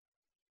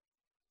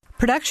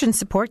Production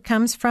support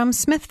comes from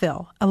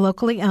Smithville, a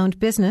locally owned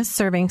business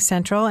serving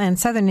central and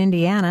southern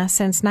Indiana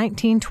since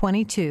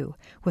 1922,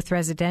 with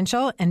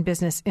residential and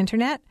business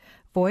internet,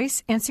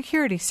 voice, and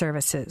security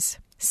services.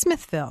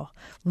 Smithville,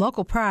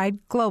 local pride,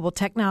 global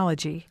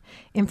technology.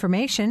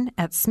 Information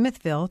at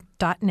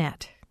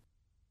smithville.net.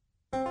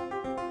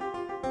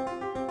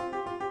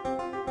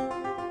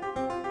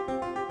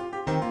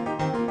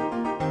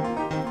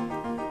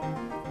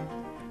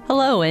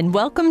 Hello and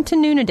welcome to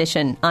Noon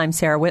Edition. I'm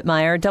Sarah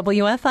Whitmire,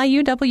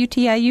 WFIU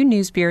WTIU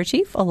News Bureau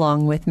Chief,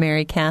 along with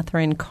Mary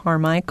Catherine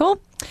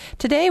Carmichael.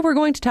 Today we're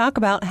going to talk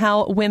about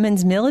how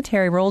women's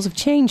military roles have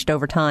changed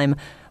over time.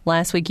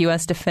 Last week,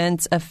 U.S.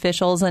 defense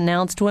officials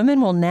announced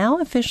women will now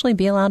officially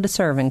be allowed to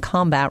serve in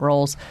combat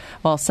roles.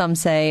 While some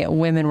say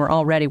women were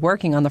already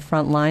working on the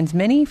front lines,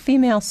 many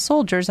female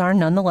soldiers are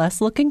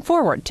nonetheless looking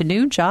forward to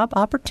new job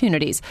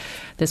opportunities.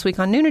 This week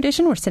on Noon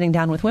Edition, we're sitting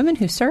down with women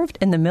who served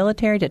in the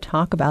military to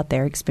talk about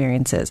their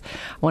experiences.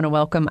 I want to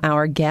welcome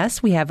our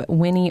guests. We have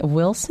Winnie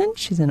Wilson.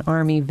 She's an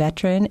Army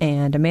veteran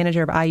and a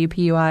manager of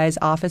IUPUI's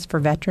Office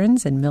for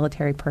Veterans and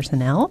Military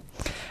Personnel.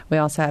 We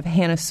also have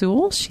Hannah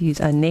Sewell.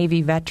 She's a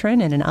Navy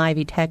veteran and an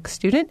Ivy Tech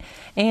student,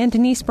 and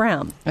Denise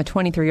Brown, a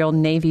 23-year-old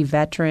Navy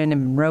veteran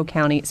and Monroe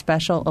County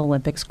Special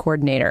Olympics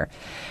coordinator.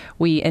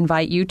 We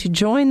invite you to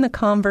join the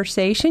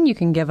conversation. You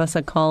can give us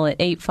a call at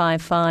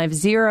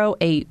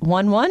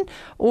 855-0811,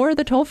 or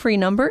the toll-free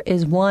number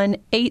is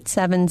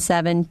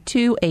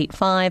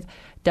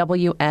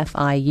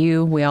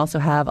 1-877-285-WFIU. We also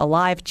have a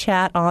live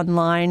chat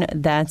online.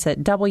 That's at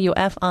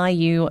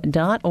wfiu.org/Noon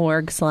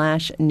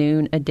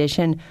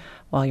Edition.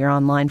 While you're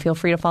online, feel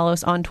free to follow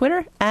us on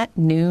Twitter at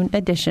Noon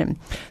Edition.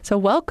 So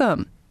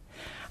welcome.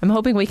 I'm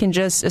hoping we can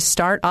just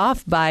start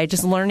off by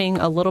just learning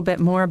a little bit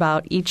more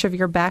about each of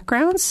your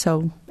backgrounds.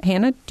 So,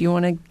 Hannah, do you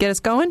want to get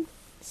us going?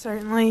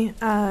 Certainly.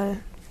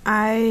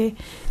 I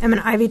am an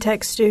Ivy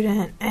Tech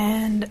student,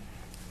 and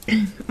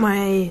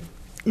my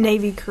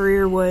Navy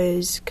career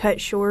was cut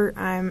short.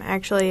 I'm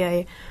actually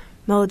a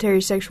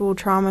military sexual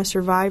trauma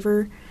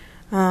survivor,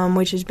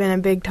 which has been a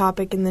big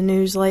topic in the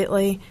news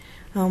lately.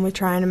 We're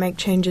trying to make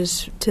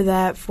changes to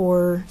that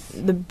for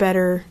the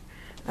better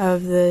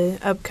of the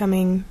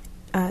upcoming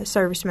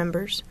service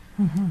members.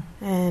 Mm-hmm.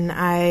 And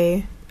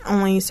I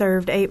only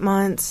served 8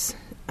 months,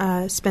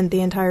 spent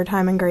the entire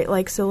time in Great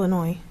Lakes,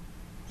 Illinois.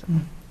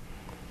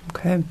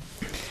 Okay.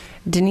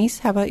 Denise,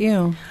 how about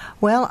you?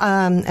 Well,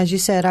 as you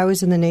said, I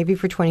was in the Navy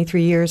for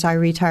 23 years. I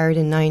retired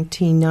in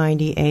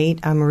 1998.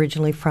 I'm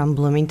originally from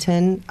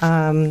Bloomington.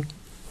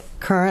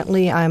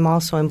 Currently, I'm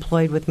also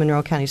employed with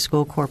Monroe County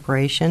School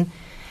Corporation.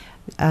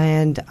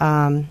 And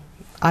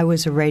I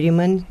was a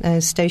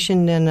radioman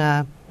stationed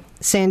in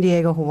San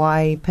Diego,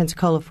 Hawaii,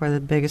 Pensacola for the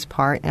biggest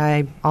part. And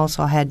I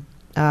also had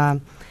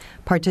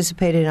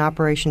participated in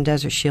Operation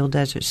Desert Shield,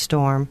 Desert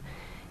Storm,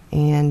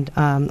 and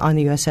on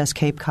the USS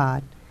Cape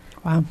Cod.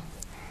 Wow.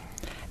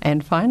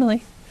 And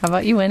finally, how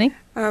about you, Winnie?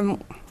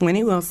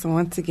 Winnie Wilson,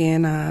 once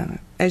again.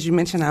 As you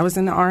mentioned, I was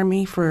in the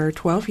Army for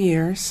 12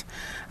 years,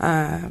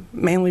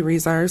 mainly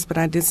reserves, but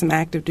I did some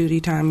active duty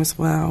time as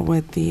well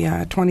with the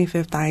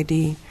 25th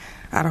ID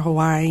out of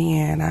Hawaii,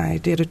 and I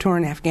did a tour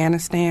in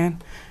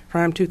Afghanistan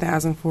from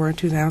 2004 to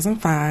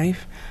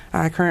 2005.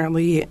 I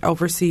currently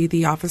oversee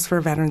the Office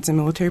for Veterans and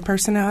Military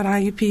Personnel at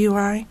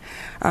IUPUI.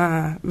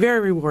 Very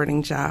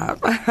rewarding job.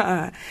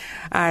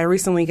 I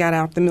recently got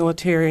out the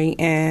military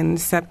in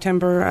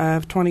September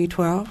of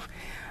 2012,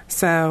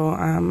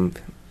 so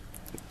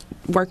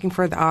working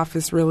for the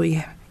office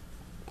really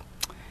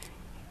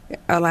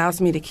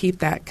allows me to keep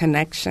that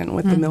connection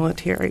with the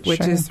military, which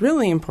is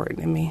really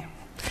important to me.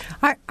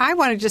 I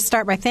want to just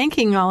start by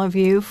thanking all of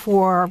you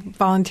for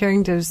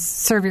volunteering to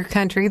serve your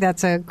country.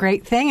 That's a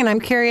great thing. And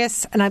I'm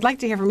curious, and I'd like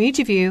to hear from each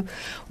of you,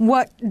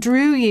 what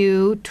drew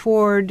you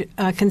toward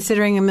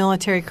considering a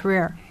military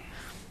career?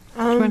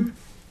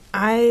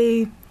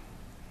 I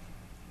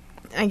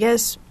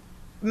guess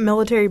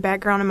military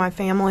background in my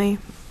family.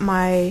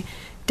 My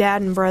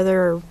dad and brother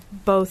are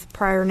both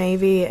prior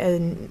Navy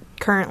and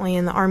currently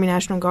in the Army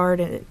National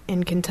Guard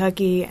in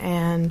Kentucky,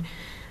 and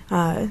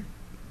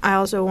I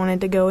also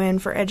wanted to go in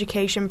for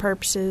education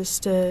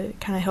purposes to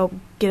kind of help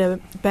get a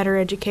better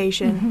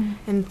education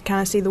and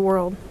kind of see the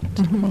world.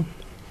 Mm-hmm.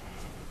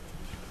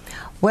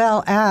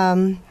 Well,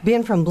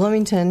 being from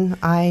Bloomington,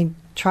 I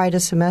tried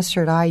a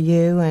semester at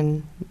IU,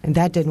 and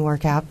that didn't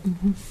work out.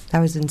 Mm-hmm. That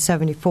was in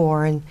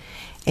 74,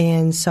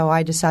 and so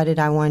I decided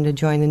I wanted to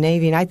join the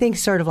Navy. And I think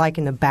sort of like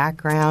in the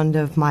background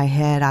of my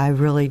head, I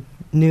really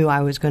knew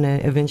I was going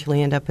to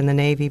eventually end up in the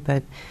Navy.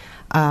 But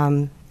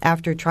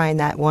after trying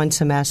that one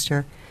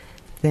semester,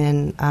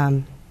 then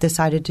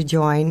decided to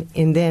join.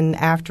 And then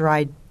after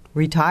I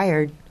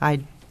retired, I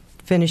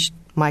finished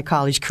my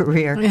college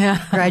career.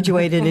 Yeah.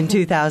 Graduated in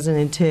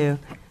 2002.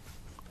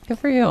 Good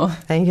for you.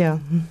 Thank you.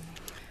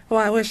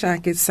 Well, I wish I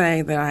could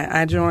say that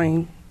I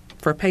joined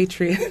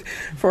patriotism.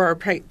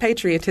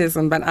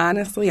 But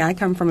honestly, I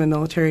come from a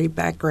military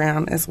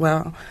background as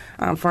well.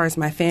 As far as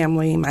my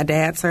family, my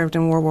dad served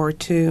in World War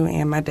II,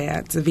 and my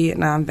dad's a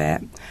Vietnam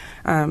vet.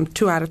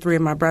 2 out of 3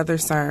 of my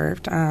brothers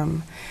served,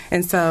 and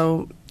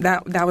so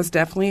that was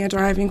definitely a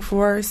driving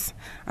force.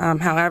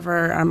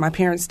 However, my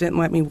parents didn't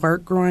let me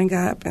work growing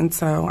up, and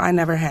so I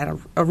never had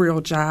a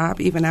real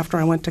job. Even after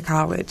I went to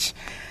college,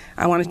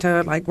 I wanted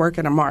to work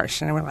at a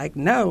marsh, and they were like,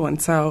 no,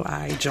 and so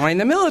I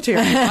joined the military.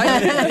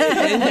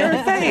 In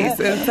your face.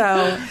 And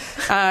so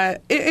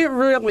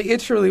it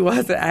truly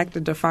was an act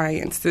of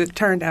defiance. It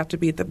turned out to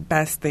be the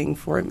best thing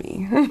for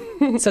me.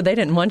 So they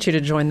didn't want you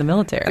to join the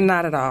military?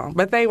 Not at all.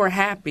 But they were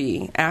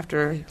happy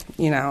after,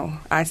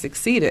 I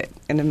succeeded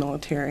in the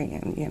military,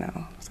 and,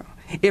 so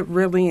it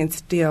really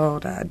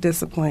instilled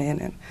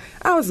discipline. And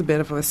I was a bit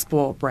of a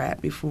spoiled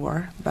brat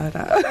before, but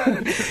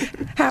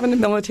having the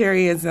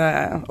military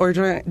or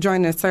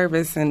joining the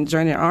service and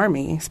joining the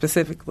Army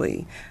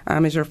specifically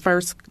as your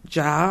first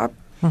job,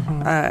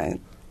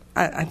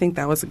 I think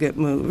that was a good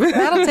move.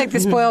 That'll take the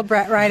spoiled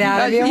brat right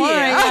out of you.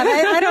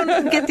 I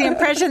don't get the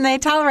impression they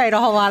tolerate a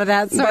whole lot of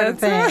that sort of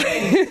thing.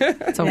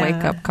 It's a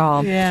wake-up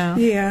call.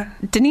 Yeah.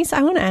 Denise,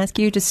 I want to ask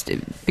you, just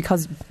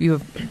because you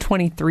have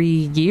 23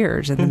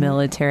 years in the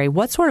military,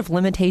 what sort of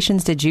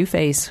limitations did you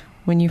face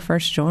when you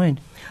first joined?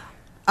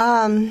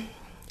 Let's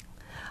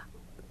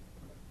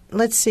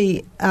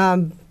see.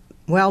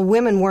 Well,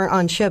 women weren't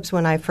on ships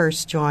when I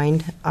first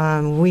joined.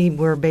 We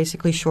were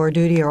basically shore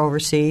duty or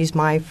overseas.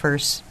 My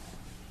first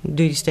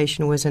duty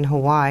station was in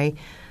Hawaii.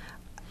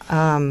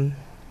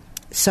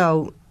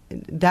 So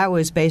that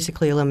was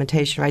basically a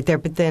limitation right there.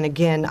 But then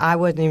again, I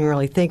wasn't even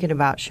really thinking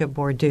about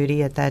shipboard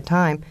duty at that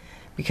time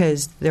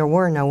because there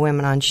were no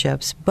women on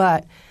ships.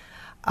 But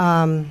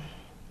that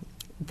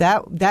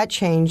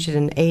changed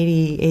in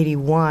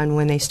 81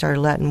 when they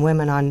started letting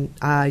women on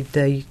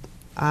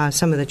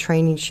some of the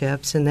training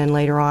ships, and then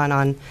later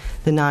on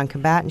the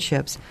non-combatant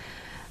ships.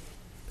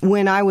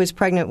 When I was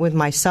pregnant with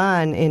my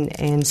son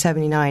in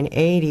 79,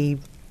 80,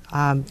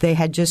 they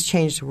had just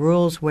changed the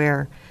rules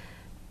where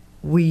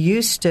we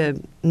used to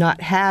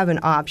not have an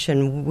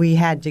option. We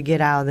had to get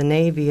out of the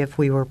Navy if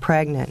we were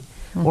pregnant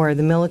or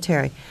the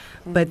military.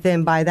 But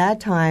then by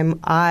that time,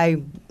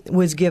 I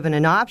was given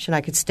an option.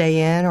 I could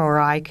stay in or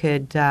I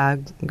could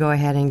go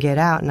ahead and get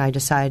out, and I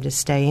decided to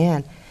stay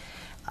in.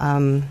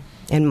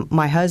 And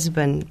my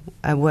husband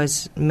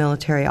was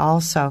military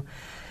also,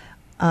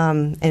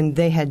 and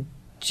they had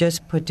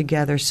just put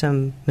together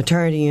some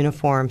maternity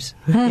uniforms,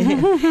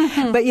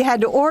 but you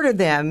had to order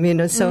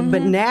them, So,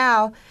 but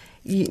now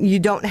you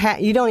don't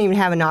even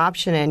have an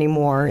option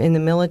anymore in the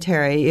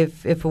military.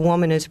 If a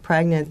woman is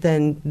pregnant,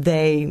 then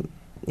they,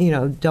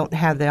 don't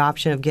have the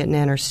option of getting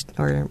in or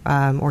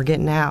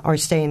getting out, or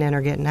staying in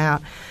or getting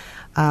out.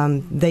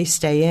 They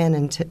stay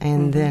in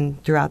and then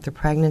throughout the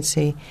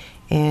pregnancy.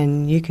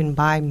 And you can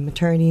buy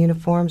maternity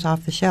uniforms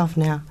off the shelf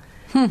now.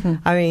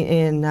 I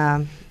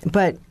mean,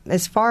 but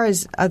as far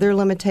as other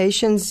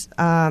limitations,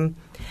 some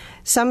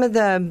of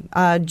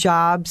the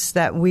jobs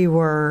that we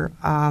were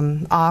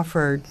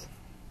offered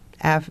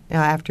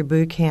after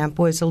boot camp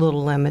was a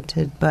little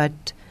limited,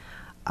 but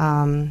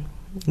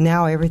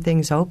now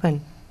everything's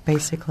open,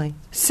 basically.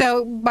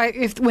 So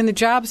when the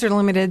jobs are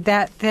limited,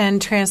 that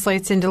then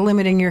translates into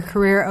limiting your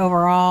career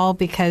overall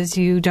because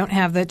you don't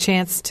have the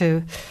chance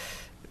to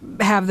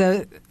have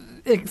the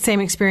same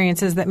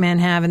experiences that men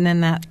have, and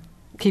then that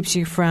keeps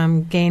you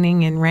from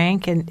gaining in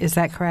rank. And is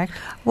that correct?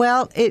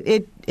 Well,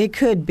 it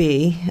could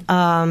be,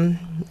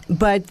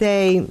 but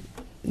they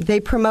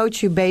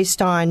promote you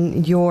based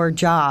on your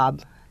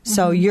job.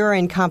 So you're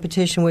in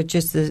competition with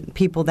just the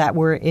people that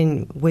were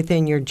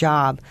within your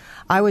job.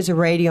 I was a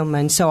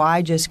radioman, so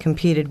I just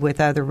competed with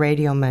other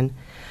radiomen.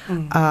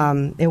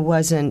 It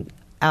wasn't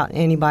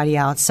anybody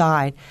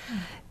outside.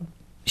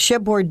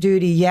 Shipboard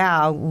duty,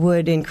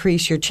 would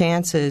increase your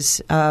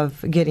chances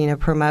of getting a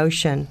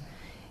promotion.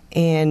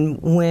 And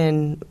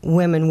when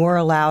women were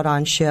allowed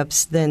on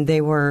ships, then they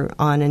were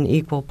on an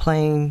equal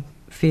playing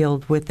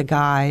field with the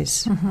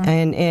guys.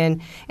 And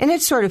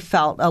it sort of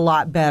felt a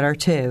lot better,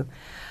 too.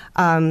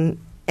 And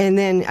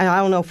then, I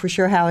don't know for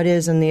sure how it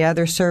is in the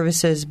other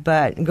services,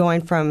 but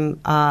going from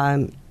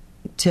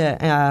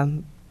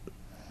to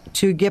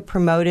get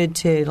promoted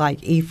to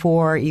like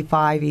E4, E5,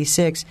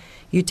 E6,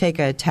 you take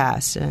a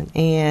test,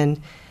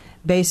 and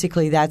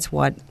basically that's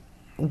what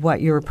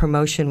your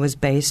promotion was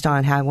based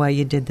on, how well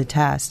you did the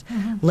test.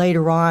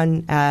 Later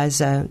on, as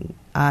E7,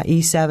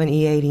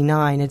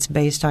 E89, it's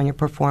based on your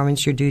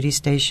performance, your duty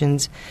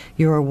stations,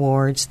 your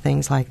awards,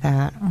 things like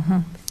that.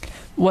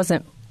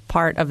 Wasn't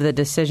part of the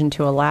decision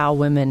to allow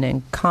women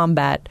in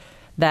combat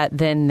that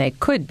then they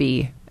could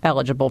be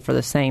eligible for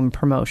the same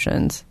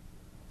promotions.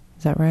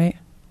 Is that right?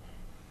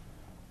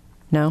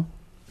 No?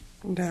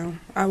 No,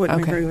 I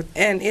wouldn't agree with.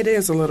 And it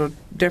is a little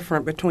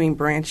different between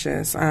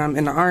branches.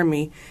 In the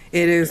Army,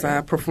 it is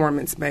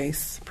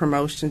performance-based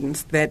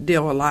promotions that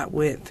deal a lot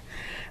with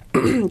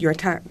your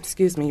time.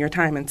 Your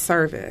time in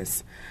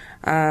service.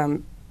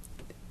 And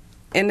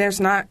there's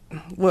not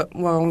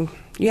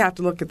you have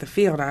to look at the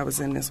field I was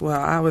in as well.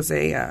 I was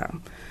a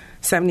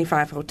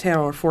 75 Hotel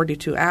or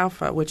 42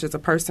 Alpha, which is a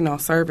personnel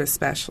service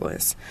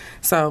specialist.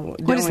 So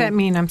what does that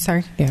mean? I'm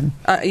sorry.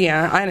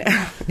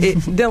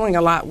 Dealing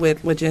a lot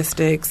with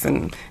logistics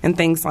and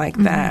things like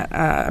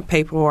that,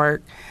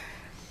 paperwork,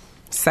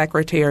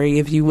 secretary,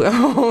 if you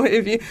will,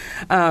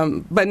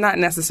 but not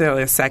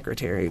necessarily a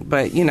secretary,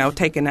 but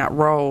taking that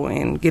role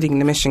and getting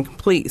the mission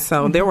complete.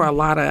 So there were a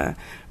lot of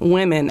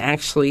women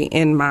actually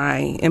in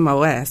my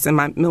MOS, in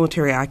my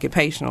military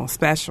occupational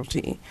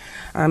specialty,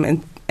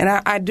 and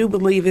I do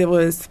believe it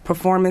was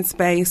performance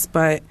based,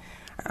 but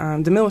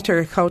the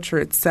military culture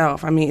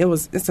itself,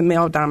 it's a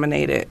male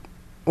dominated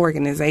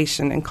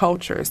organization and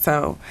culture.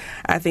 So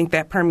I think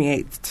that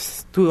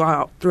permeates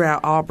throughout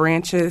all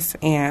branches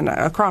and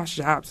across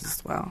jobs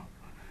as well.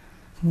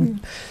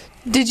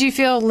 Did you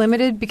feel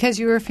limited because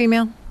you were a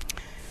female?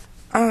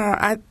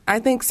 I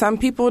think some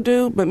people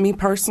do, but me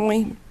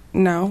personally,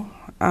 no.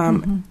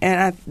 And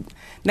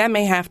that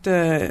may have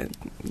to...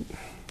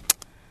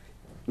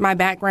 My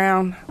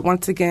background,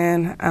 once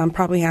again,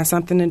 probably has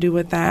something to do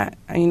with that.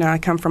 I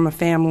come from a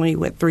family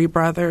with 3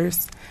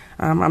 brothers.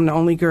 I'm the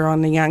only girl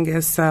and the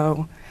youngest,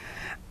 so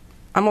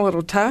I'm a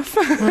little tough.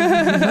 So,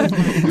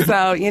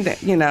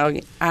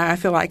 I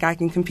feel like I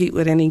can compete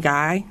with any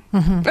guy.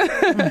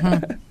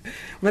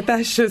 But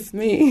that's just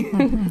me.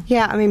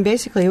 Yeah,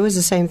 basically it was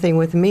the same thing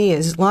with me.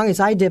 As long as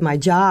I did my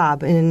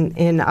job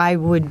and I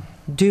would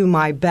do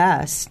my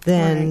best,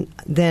 then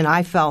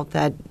I felt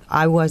that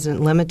I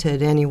wasn't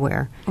limited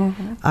anywhere.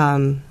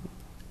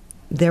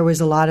 There was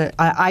a lot of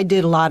I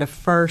did a lot of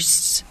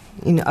firsts,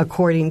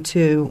 according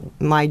to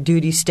my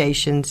duty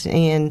stations,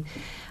 and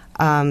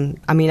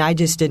I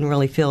just didn't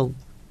really feel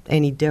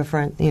any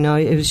different.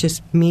 It was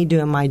just me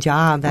doing my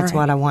job. That's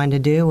what I wanted to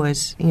do,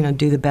 was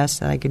do the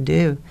best that I could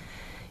do,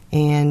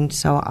 and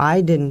so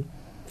I didn't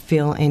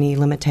feel any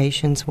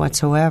limitations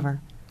whatsoever.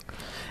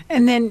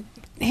 And then,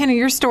 Hannah,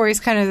 your story is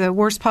kind of the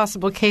worst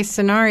possible case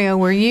scenario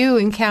where you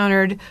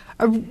encountered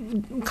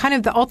kind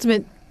of the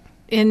ultimate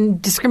in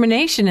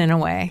discrimination in a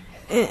way.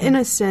 In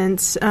a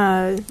sense,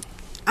 my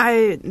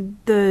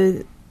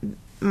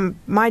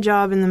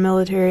job in the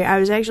military, I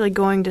was actually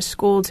going to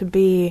school to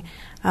be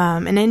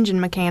an engine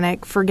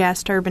mechanic for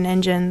gas turbine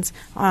engines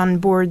on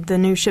board the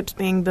new ships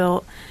being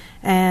built.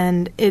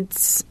 And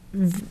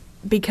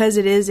because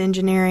it is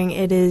engineering,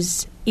 it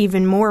is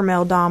even more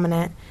male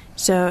dominant.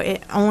 So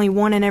only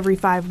 1 in every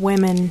 5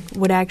 women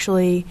would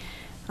actually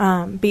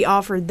be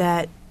offered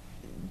that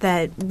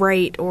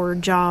rate or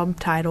job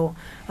title.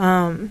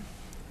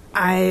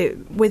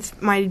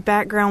 With my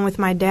background with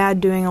my dad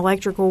doing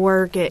electrical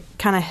work, it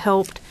kind of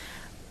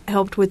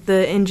helped with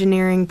the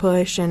engineering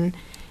push, and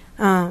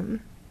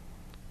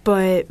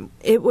but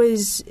it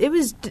was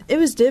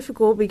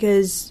difficult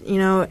because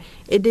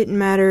it didn't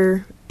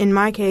matter. In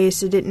my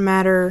case, it didn't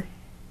matter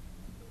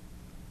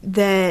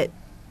that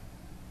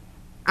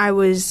I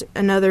was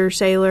another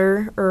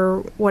sailor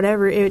or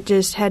whatever. It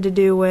just had to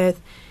do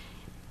with,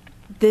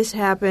 this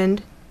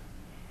happened,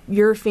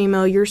 you're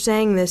female, you're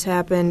saying this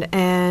happened,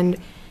 and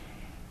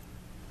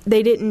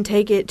they didn't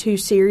take it too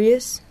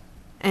serious.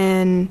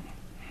 And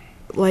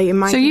like in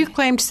my So you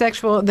claimed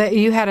that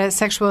you had a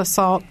sexual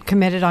assault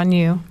committed on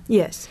you?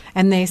 Yes.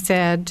 And they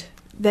said?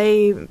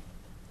 The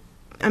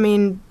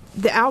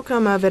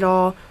outcome of it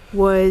all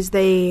was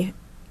they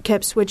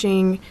kept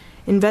switching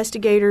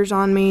investigators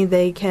on me.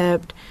 They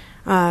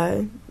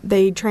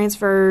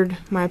transferred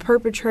my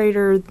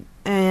perpetrator,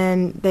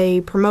 and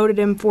they promoted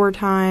him 4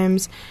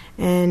 times,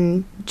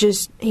 and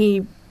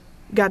he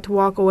got to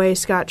walk away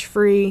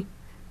scotch-free,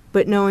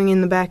 but knowing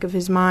in the back of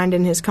his mind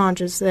and his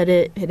conscience that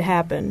it had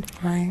happened.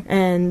 Right.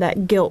 And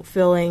that guilt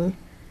feeling.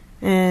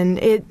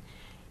 And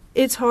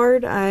it's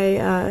hard.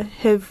 I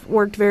have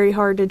worked very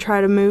hard to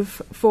try to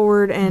move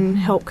forward and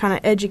help kind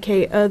of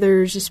educate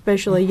others,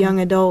 especially young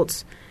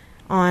adults,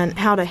 on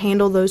how to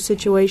handle those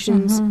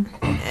situations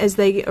as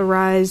they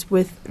arise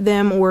with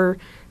them or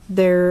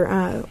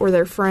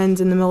their friends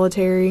in the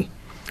military.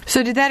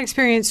 So did that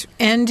experience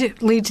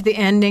lead to the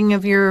ending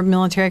of your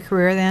military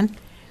career then?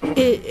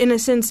 It, in a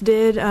sense,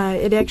 did.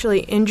 It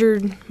actually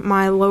injured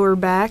my lower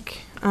back,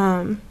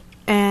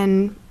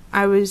 and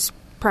I was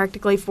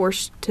practically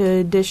forced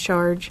to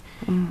discharge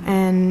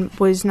and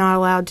was not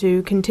allowed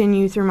to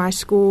continue through my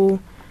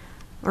school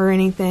or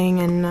anything,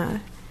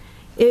 and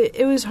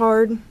it was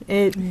hard.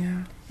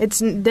 It's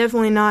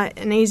definitely not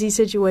an easy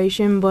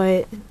situation,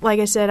 but like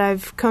I said,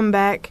 I've come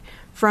back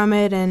from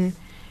it, and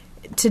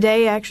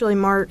today actually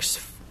marks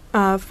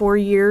 4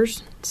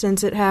 years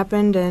since it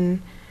happened,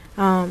 and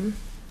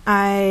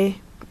I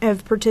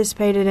have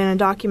participated in a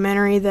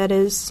documentary that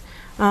is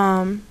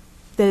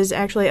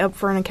actually up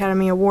for an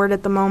Academy Award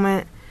at the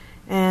moment,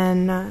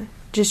 and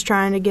just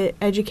trying to get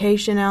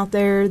education out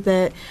there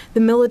that the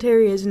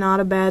military is not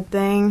a bad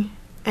thing,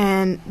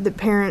 and that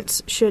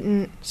parents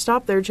shouldn't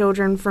stop their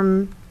children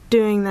from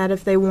doing that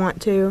if they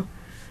want to,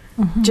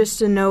 just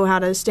to know how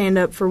to stand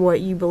up for what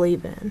you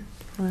believe in.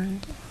 Right.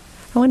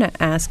 I want to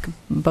ask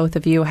both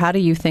of you, how do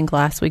you think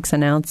last week's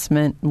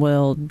announcement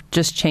will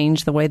just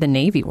change the way the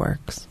Navy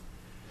works?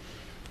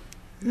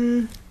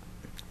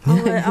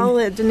 I'll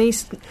let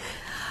Denise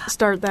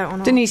start that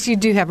one off. Denise, you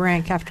do have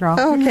rank after all.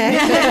 Okay.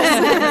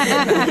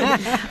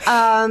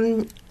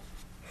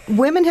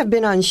 Women have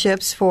been on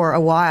ships for a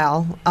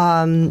while,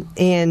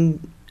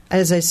 and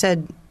as I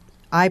said,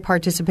 I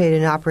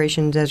participated in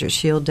Operation Desert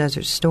Shield,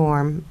 Desert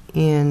Storm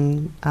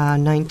in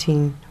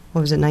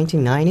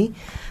 1990?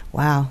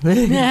 Wow.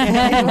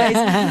 Anyways,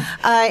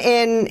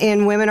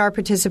 and women are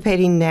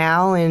participating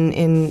now on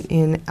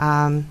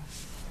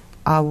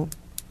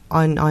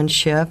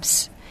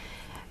ships.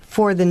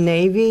 For the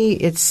Navy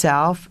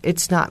itself,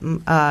 it's not.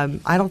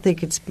 I don't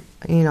think it's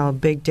a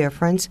big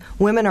difference.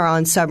 Women are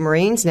on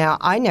submarines now.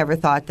 I never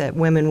thought that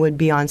women would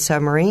be on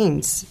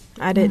submarines.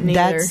 I didn't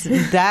either.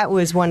 That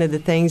was one of the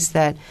things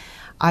that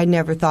I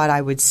never thought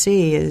I would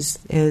see is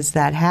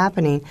that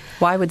happening.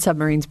 Why would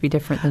submarines be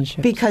different than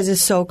ships? Because it's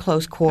so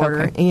close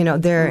quarter. Okay.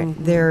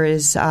 There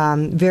is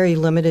very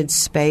limited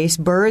space.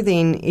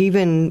 Berthing,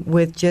 even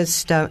with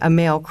just a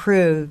male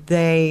crew,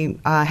 they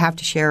have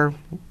to share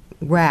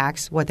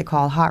racks, what they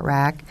call hot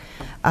rack.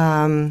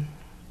 And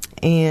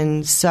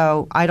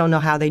so I don't know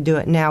how they do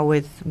it now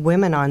with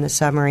women on the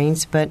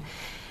submarines, but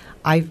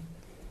I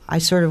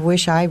sort of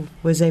wish I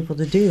was able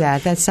to do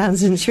that. That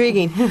sounds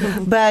intriguing.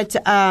 But,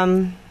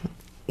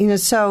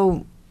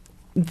 so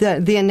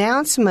the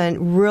announcement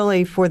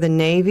really for the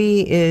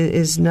Navy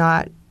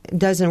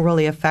doesn't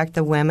really affect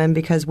the women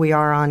because we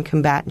are on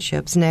combatant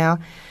ships now.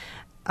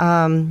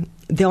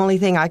 The only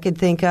thing I could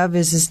think of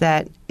is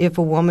that if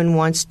a woman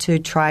wants to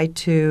try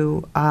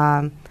to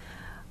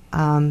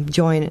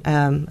join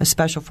a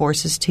special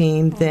forces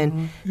team,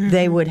 then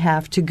they would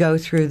have to go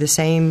through the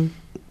same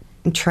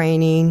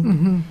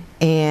training,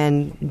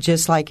 and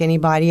just like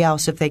anybody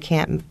else, if they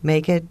can't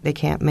make it, they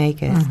can't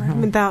make it.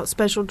 Without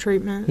special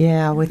treatment.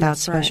 Yeah, without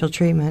That's special right.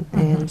 treatment.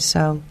 And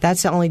so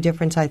that's the only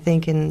difference, I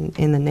think, in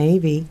the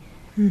Navy.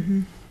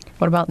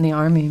 What about in the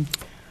Army?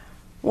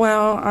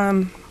 Well,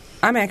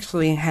 I'm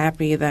actually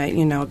happy that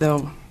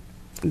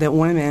that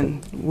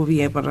women will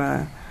be able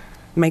to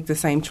make the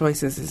same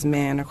choices as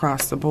men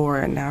across the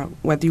board. Now,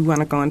 whether you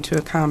want to go into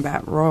a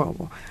combat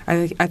role,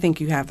 I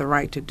think you have the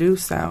right to do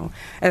so.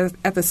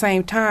 At the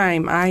same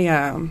time,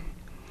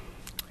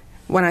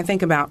 when I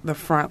think about the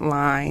front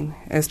line,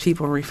 as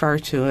people refer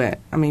to it,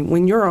 I mean,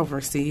 when you're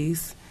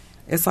overseas,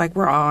 it's like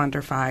we're all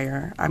under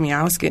fire. I mean,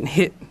 I was getting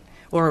hit,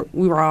 or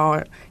we were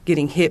all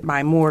getting hit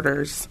by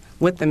mortars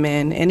with the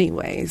men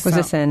anyways. Was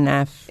this in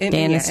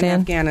Afghanistan?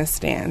 In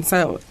Afghanistan.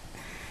 So,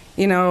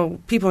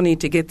 people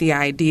need to get the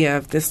idea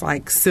of this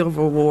like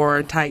Civil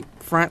War type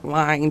front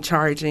line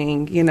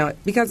charging,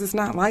 because it's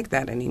not like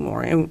that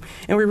anymore. And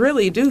we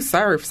really do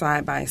serve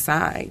side by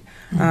side.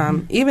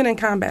 Even in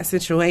combat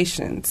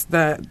situations,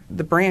 the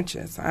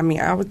branches. I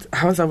mean, I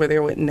was over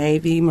there with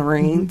Navy,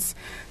 Marines.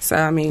 So,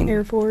 I mean.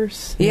 Air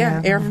Force.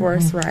 Yeah, Air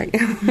Force, right.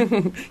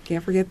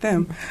 Can't forget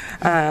them.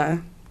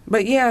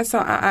 But, yeah, so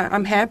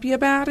I'm happy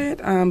about it,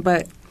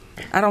 but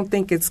I don't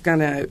think it's going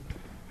to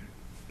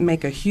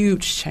make a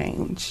huge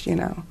change,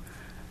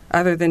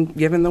 other than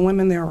giving the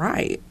women their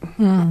right.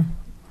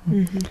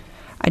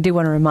 I do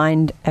want to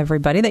remind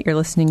everybody that you're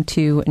listening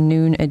to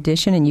Noon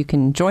Edition, and you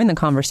can join the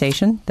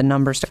conversation. The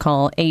numbers to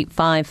call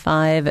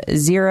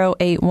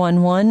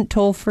 855-0811,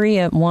 toll free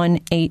at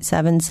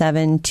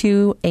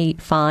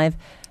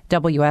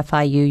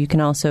 1-877-285-WFIU. You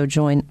can also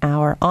join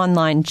our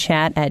online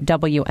chat at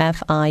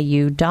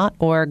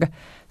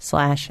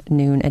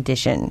wfiu.org/Noon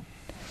Edition.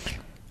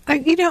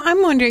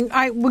 I'm wondering,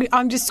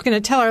 I'm just going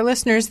to tell our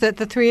listeners that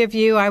the three of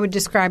you I would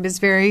describe as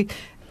very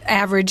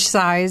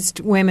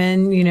average-sized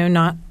women,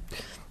 not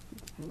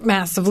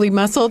massively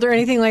muscled or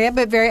anything like that,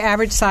 but very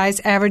average size,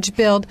 average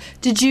build.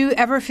 Did you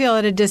ever feel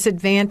at a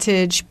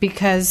disadvantage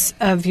because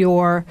of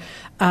your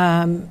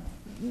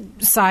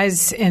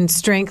size and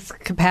strength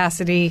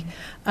capacity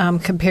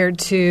compared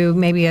to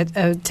maybe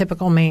a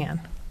typical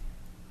man?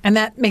 And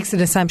that makes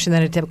an assumption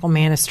that a typical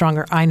man is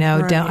stronger. I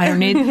know. Right. I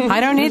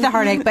don't need the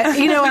heartache, but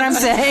you know what I'm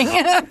saying.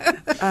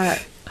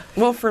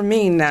 Well, for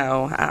me,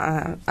 no.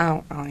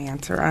 I'll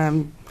answer.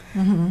 I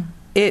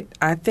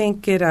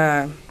think it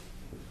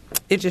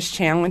just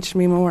challenged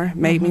me more,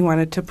 made me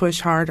wanted to push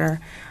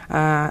harder.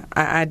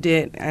 I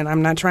did, and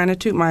I'm not trying to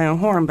toot my own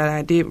horn, but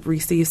I did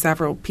receive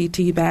several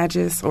PT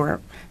badges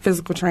or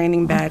physical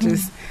training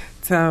badges.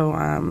 So,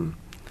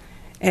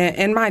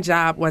 and my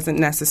job wasn't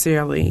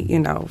necessarily,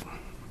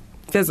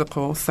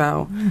 physical,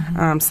 so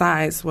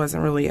size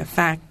wasn't really a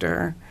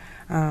factor.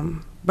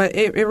 But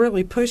it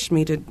really pushed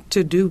me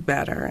to do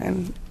better,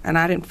 and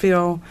I didn't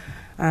feel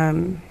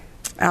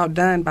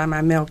outdone by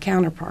my male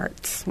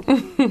counterparts.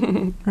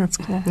 That's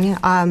cool. Yeah.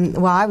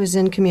 Well, I was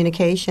in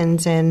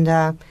communications and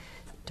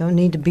don't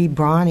need to be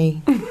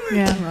brawny.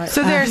 Yeah. Right.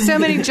 So there are so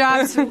many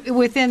jobs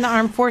within the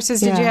armed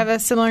forces. Did you have a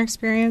similar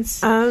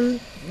experience?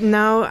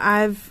 No,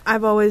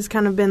 I've always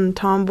kind of been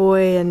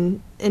tomboy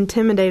and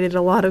intimidated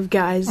a lot of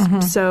guys.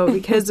 So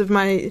because of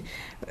I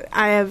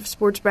have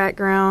sports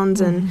backgrounds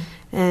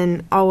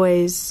and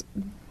always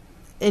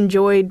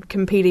enjoyed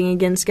competing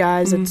against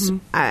guys.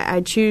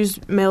 I choose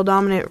male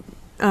dominant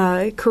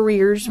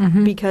careers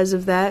because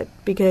of that,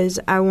 because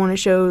I want to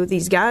show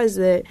these guys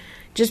that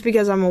just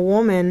because I'm a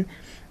woman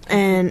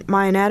and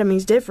my anatomy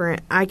is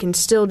different, I can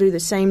still do the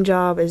same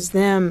job as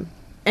them,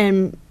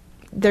 and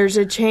there's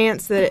a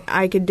chance that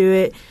I could do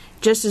it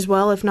just as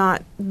well, if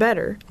not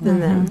better, than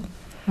them.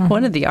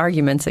 One of the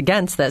arguments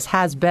against this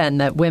has been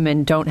that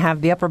women don't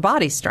have the upper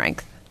body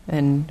strength,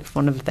 and if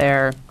one of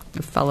their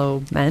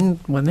fellow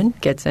women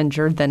gets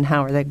injured, then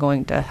how are they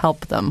going to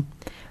help them?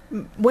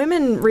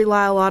 Women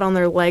rely a lot on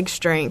their leg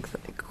strength.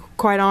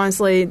 Quite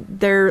honestly,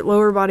 their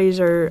lower bodies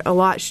are a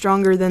lot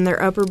stronger than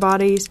their upper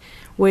bodies,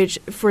 which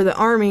for the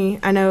Army,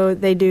 I know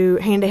they do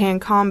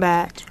hand-to-hand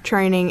combat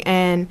training,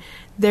 and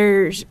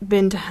there's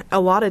been a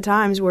lot of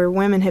times where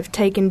women have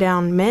taken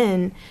down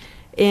men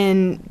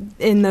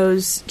in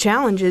those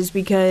challenges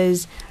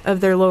because of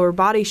their lower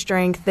body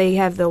strength. They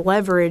have the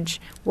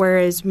leverage,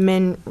 whereas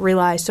men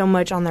rely so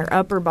much on their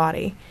upper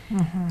body.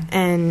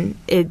 And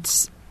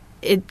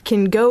it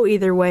can go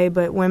either way,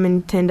 but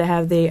women tend to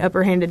have the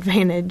upper hand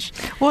advantage.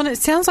 Well, and it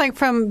sounds like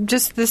from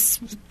just this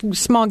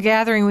small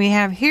gathering we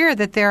have here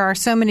that there are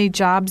so many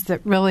jobs that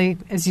really,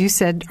 as you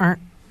said,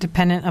 aren't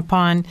dependent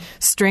upon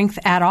strength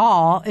at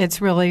all.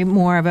 It's really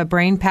more of a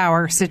brain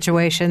power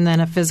situation than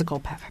a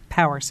physical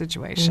power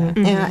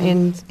situation.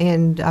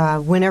 And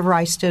whenever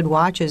I stood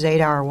watches,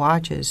 8-hour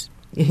watches,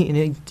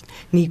 you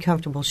need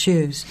comfortable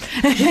shoes.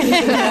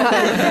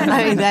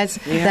 I mean,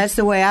 that's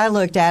the way I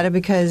looked at it,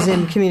 because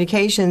in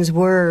communications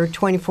we're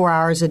 24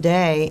 hours a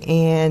day,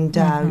 and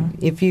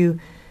if you're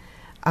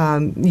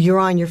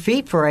on your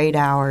feet for 8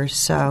 hours,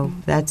 so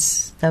that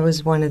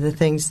was one of the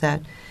things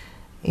that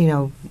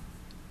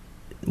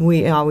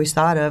we always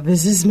thought of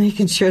is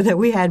making sure that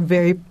we had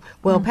very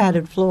well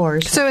padded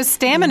floors. So it's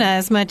stamina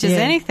as much as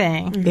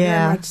anything.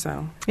 Very much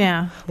so.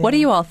 Yeah. What do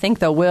you all think,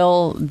 though?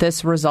 Will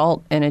this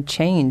result in a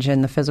change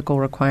in the physical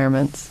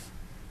requirements?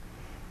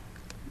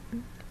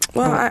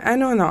 Well, I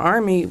know in the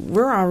Army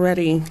we're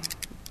already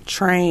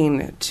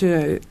trained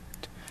to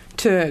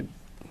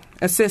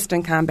assist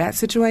in combat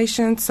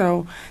situations,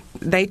 so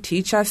they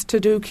teach us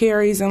to do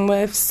carries and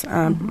lifts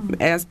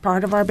as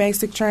part of our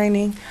basic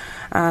training.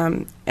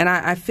 And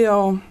I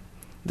feel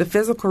the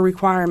physical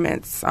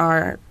requirements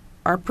are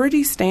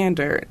pretty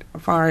standard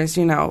as far as,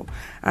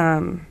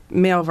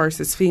 male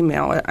versus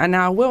female. And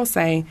I will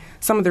say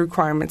some of the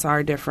requirements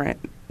are different.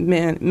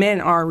 Men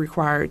are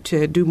required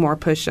to do more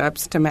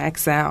push-ups to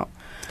max out,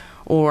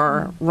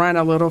 or run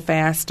a little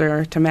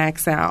faster to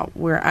max out,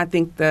 where I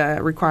think the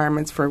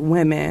requirements for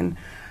women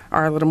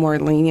are a little more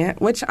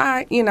lenient, which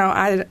I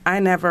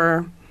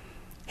never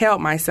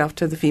held myself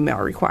to the female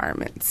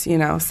requirements,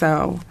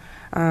 so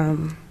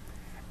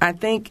I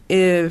think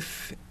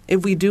if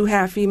we do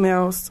have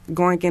females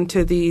going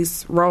into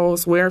these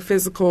roles where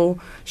physical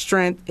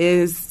strength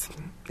is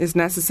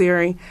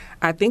necessary,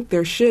 I think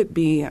there should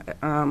be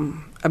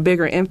a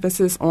bigger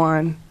emphasis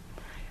on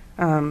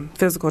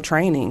physical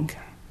training.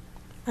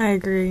 I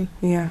agree.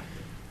 Yeah.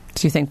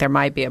 Do you think there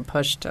might be a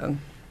push to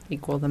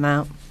equal them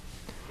out?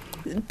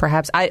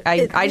 Perhaps.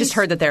 I just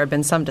heard that there had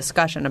been some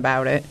discussion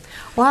about it.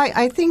 Well,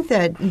 I think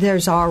that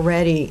there's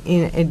already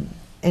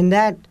in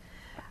that.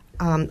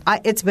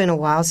 It's been a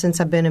while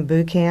since I've been in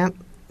boot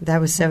camp. That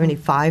was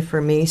 75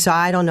 for me, so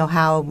I don't know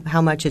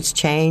how much it's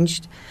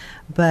changed.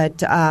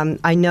 But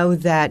I know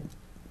that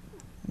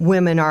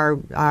women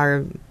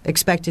are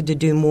expected to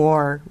do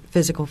more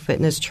physical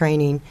fitness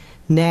training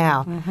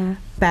now.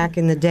 Back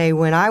in the day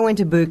when I went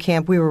to boot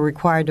camp, we were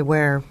required to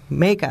wear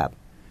makeup.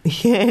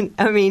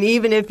 I mean,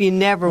 even if you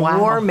never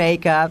wore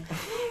makeup,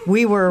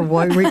 we were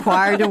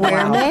required to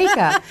wear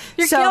makeup.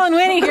 You're killing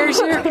Winnie here. She's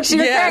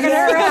cracking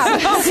her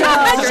up.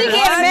 She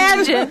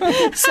can't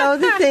imagine. So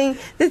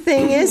the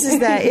thing is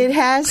that it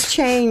has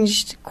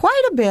changed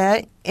quite a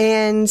bit,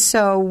 and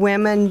so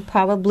women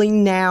probably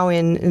now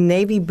in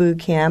Navy boot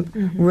camp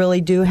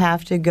really do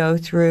have to go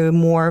through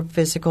more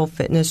physical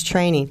fitness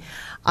training.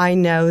 I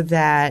know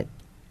that.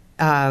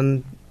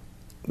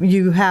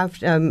 You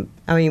have,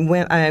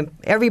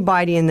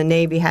 everybody in the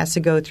Navy has to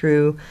go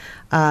through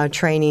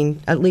training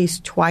at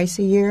least twice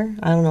a year.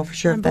 I don't know for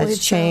sure if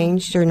that's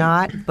changed or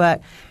not,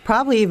 but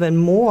probably even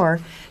more,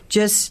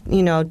 just,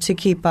 to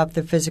keep up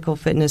the physical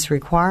fitness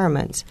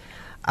requirements.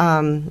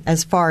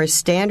 As far as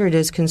standard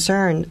is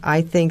concerned,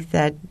 I think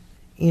that,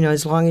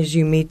 as long as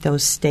you meet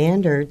those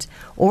standards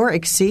or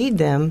exceed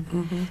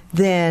them,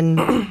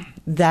 then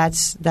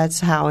that's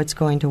how it's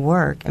going to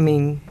work. I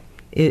mean,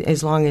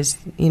 as long as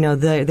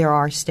there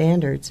are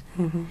standards,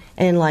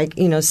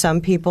 and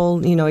some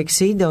people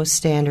exceed those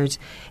standards.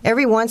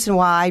 Every once in a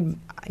while,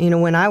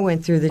 when I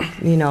went through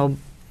the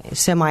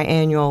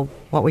semi-annual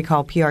what we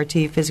call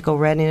PRT, physical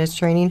readiness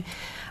training,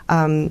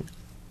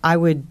 I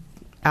would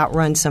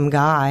outrun some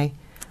guy,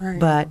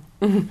 but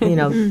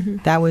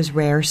that was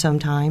rare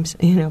sometimes.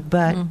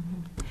 But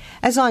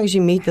as long as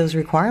you meet those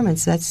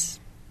requirements, that's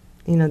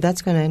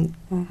going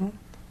to.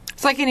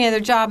 It's like any other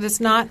job that's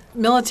not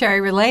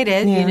military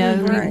related.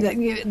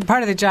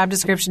 Part of the job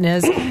description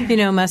is,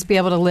 must be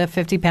able to lift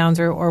 50 pounds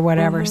or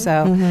whatever.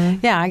 So,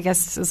 I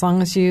guess as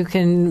long as you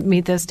can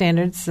meet those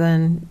standards,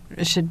 then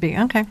it should be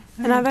okay.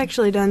 And I've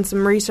actually done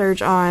some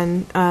research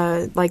on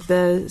like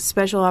the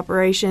special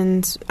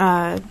operations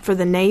for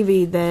the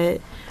Navy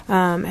that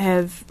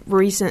have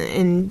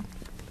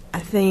I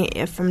think,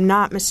 if I'm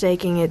not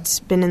mistaken, it's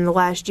been in the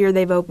last year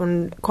they've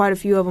opened quite a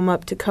few of them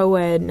up to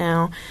co-ed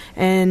now,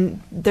 and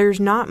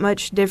there's not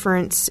much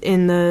difference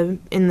in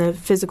the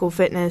physical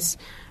fitness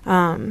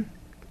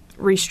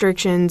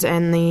restrictions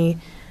and the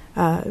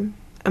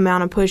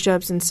amount of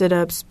push-ups and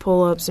sit-ups,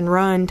 pull-ups, and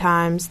run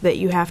times that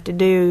you have to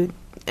do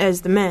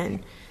as the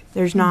men.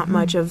 There's not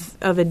much of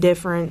a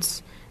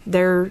difference.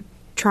 They're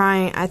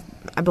trying, I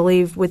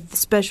believe, with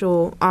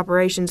special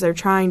operations, they're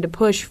trying to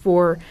push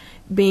for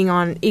being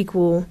on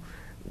equal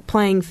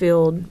playing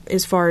field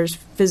as far as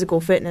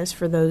physical fitness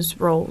for those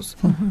roles.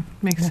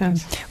 Makes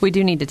sense. We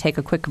do need to take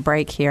a quick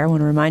break here. I want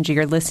to remind you,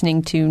 you're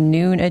listening to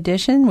Noon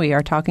Edition. We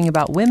are talking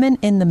about women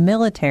in the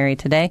military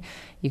today.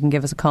 You can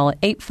give us a call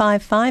at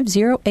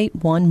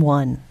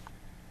 855-0811.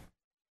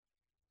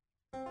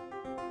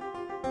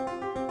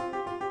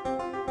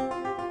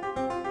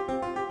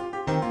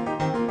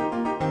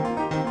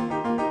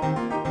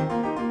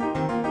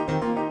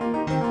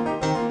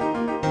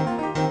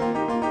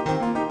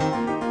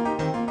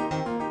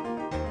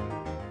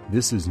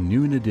 This is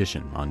Noon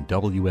Edition on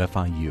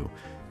WFIU.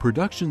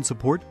 Production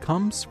support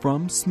comes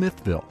from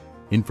Smithville.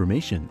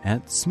 Information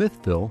at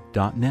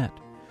smithville.net.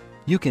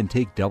 You can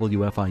take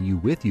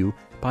WFIU with you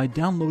by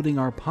downloading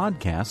our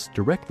podcasts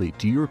directly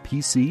to your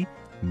PC,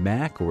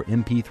 Mac, or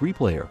MP3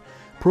 player.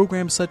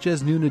 Programs such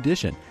as Noon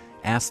Edition,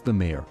 Ask the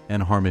Mayor,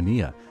 and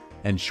Harmonia,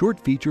 and short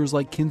features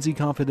like Kinsey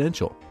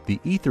Confidential, the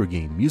Ether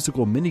Game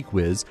musical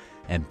mini-quiz,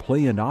 and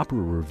play and opera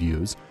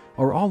reviews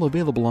are all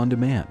available on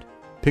demand.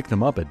 Pick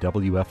them up at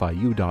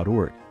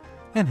WFIU.org.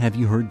 And have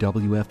you heard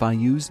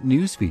WFIU's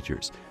news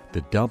features? The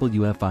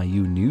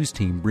WFIU news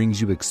team brings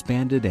you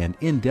expanded and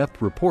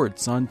in-depth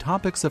reports on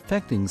topics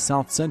affecting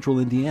South Central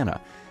Indiana.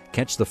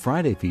 Catch the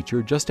Friday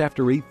feature just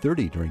after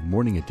 8:30 during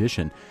Morning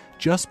Edition,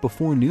 just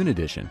before Noon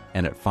Edition,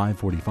 and at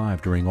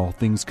 5:45 during All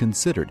Things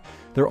Considered.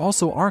 They're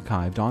also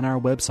archived on our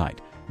website,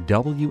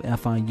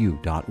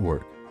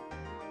 WFIU.org.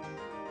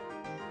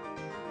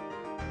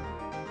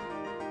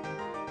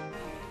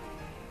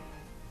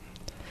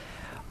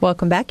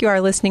 Welcome back. You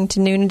are listening to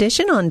Noon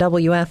Edition on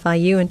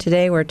WFIU, and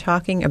today we're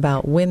talking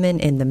about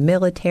women in the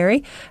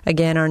military.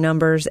 Again, our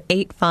number's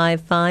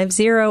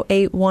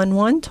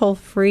 855-0811, toll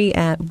free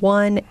at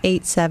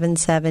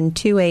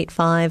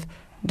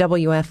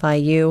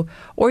 1-877-285-WFIU,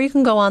 or you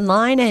can go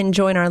online and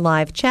join our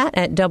live chat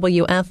at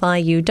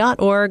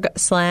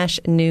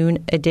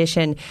WFIU.org/Noon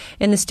Edition.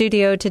 In the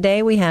studio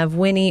today, we have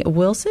Winnie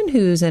Wilson,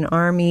 who's an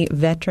Army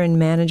veteran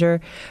manager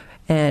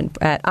and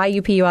at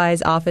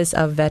IUPUI's Office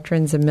of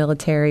Veterans and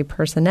Military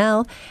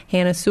Personnel.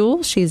 Hannah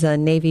Sewell, she's a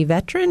Navy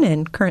veteran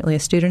and currently a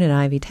student at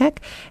Ivy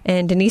Tech.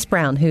 And Denise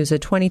Brown, who's a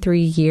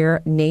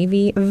 23-year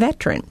Navy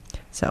veteran.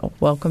 So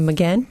welcome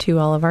again to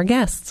all of our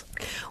guests.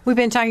 We've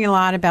been talking a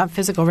lot about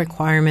physical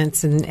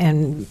requirements and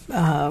an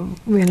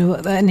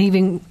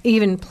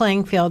even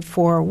playing field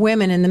for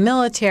women in the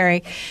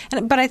military.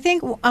 But I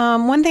think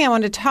one thing I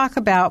wanted to talk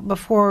about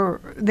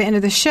before the end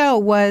of the show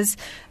was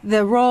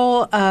the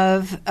role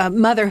of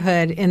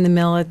motherhood in the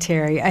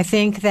military. I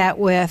think that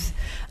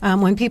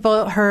when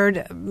people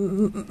heard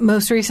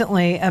most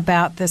recently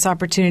about this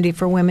opportunity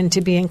for women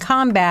to be in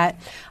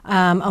combat,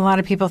 a lot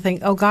of people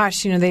think, oh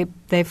gosh,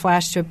 they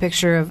flash to a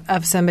picture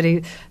of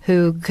somebody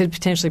who could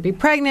potentially be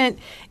pregnant,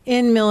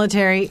 in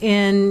military,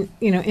 in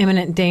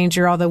imminent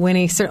danger. Although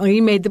Winnie, certainly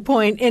you made the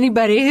point,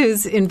 anybody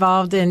who's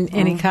involved in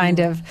any kind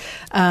of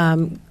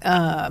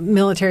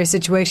military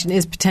situation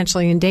is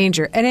potentially in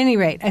danger. At any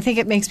rate, I think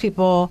it makes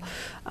people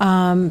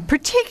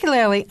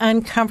particularly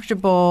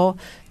uncomfortable,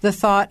 the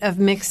thought of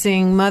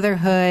mixing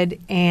motherhood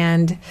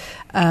and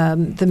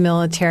the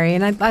military.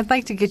 And I'd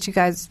like to get you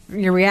guys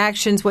your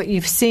reactions, what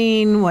you've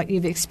seen, what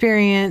you've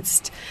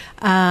experienced.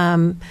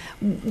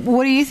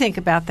 What do you think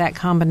about that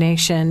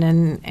combination?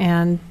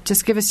 And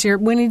just give us your...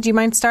 Winnie, do you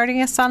mind starting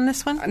us on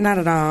this one? Not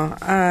at all.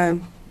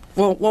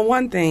 Well,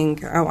 one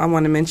thing I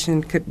want to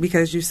mention,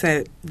 because you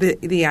said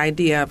the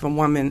idea of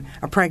a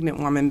pregnant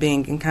woman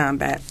being in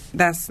combat,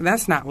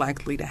 that's not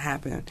likely to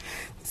happen.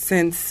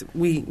 Since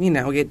we,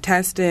 get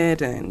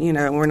tested and,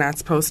 we're not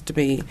supposed to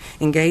be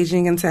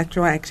engaging in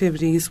sexual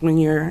activities when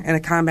you're in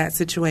a combat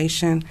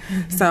situation.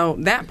 Mm-hmm. So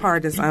that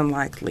part is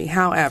unlikely.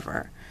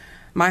 However,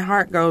 my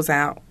heart goes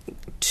out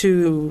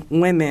to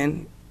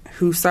women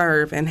who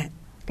serve and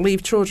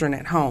leave children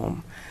at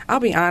home. I'll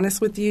be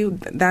honest with you,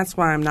 that's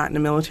why I'm not in the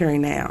military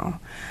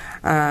now.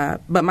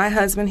 But my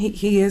husband,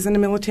 he is in the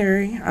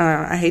military.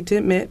 I hate to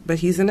admit, but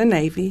he's in the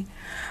Navy.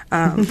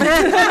 You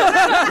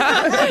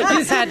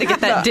just had to get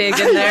that dig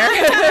in there.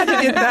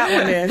 Get that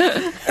one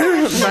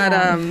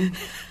in.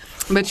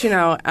 But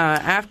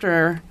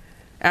after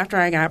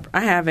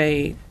I have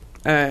a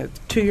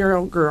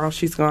 2-year-old girl.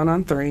 She's going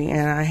on 3,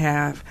 and I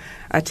have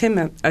a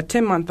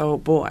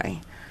 10-month-old boy.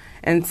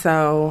 And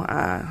so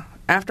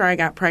after I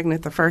got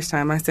pregnant the first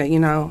time, I said,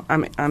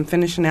 I'm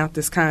finishing out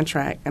this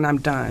contract and I'm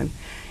done.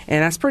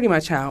 And that's pretty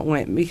much how it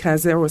went,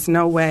 because there was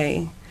no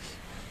way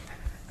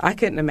I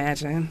couldn't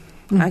imagine.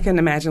 I couldn't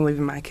imagine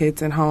leaving my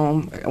kids at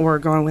home or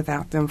going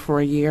without them for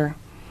a year.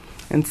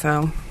 And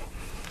so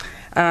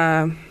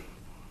I'm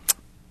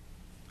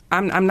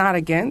not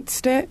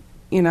against it,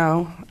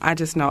 I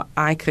just know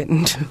I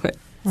couldn't do it.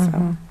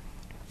 So.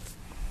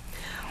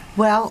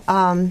 Well,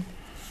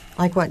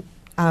 like what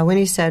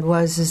Winnie said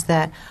is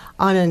that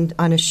on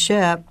a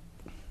ship,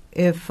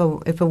 if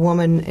a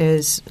woman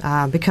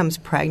becomes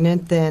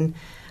pregnant, then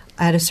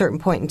at a certain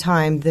point in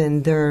time,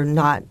 then they're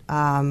not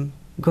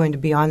going to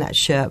be on that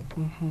ship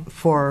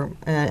for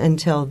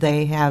until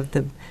they have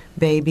the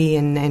baby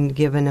and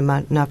given them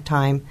enough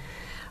time.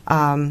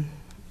 But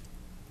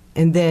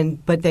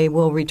they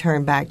will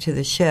return back to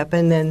the ship,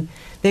 and then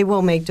they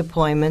will make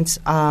deployments.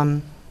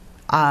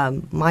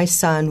 My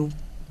son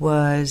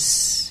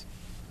was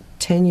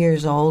 10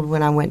 years old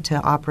when I went to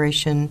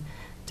Operation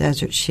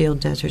Desert Shield,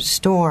 Desert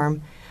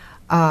Storm.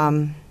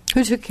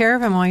 Who took care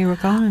of him while you were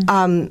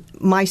gone?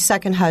 My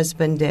second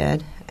husband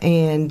did,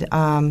 and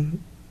I.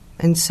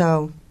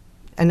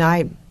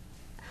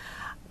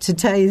 To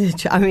tell you the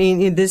truth, I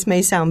mean, this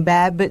may sound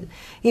bad, but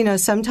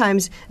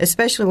sometimes,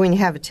 especially when you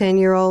have a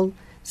 10-year-old,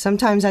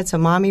 sometimes that's a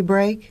mommy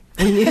break.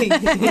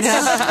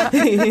 Yeah.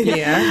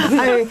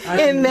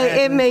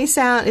 It may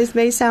sound,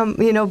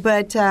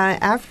 but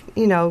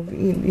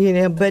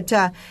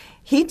but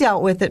he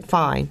dealt with it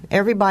fine.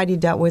 Everybody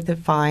dealt with it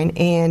fine,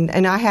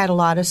 and I had a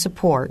lot of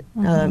support.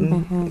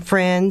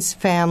 Friends,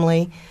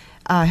 family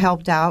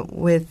helped out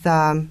with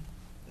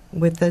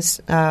this,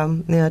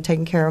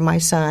 taking care of my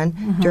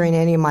son during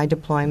any of my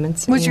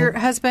deployments. Was your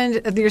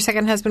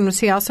second husband, was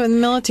he also in the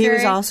military? He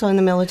was also in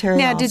the military.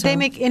 Now, did they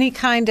make any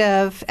kind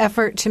of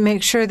effort to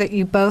make sure that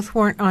you both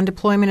weren't on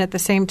deployment at the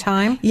same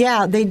time?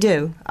 Yeah, they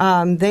do.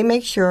 They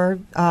make sure.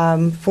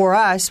 For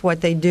us,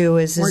 what they do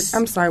is...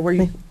 I'm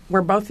sorry,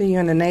 were both of you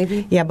in the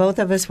Navy? Yeah, both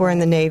of us were in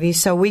the Navy,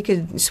 so we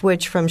could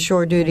switch from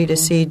shore duty to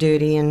sea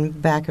duty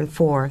and back and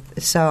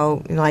forth.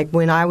 So, like,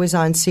 when I was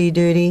on sea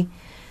duty,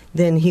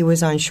 then he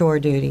was on shore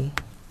duty.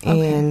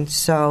 Okay. And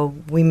so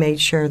we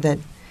made sure that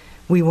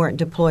we weren't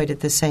deployed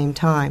at the same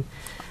time.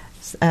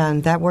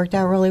 And that worked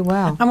out really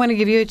well. I'm going to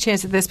give you a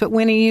chance at this, but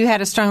Winnie, you had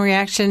a strong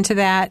reaction to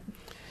that.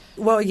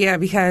 Well, yeah,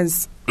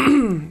 because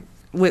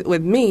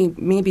with me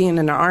being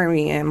in the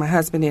Army and my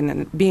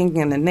husband being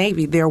in the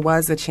Navy, there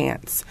was a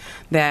chance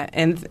that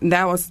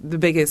was the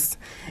biggest.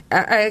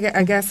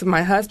 I guess if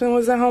my husband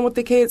was at home with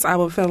the kids, I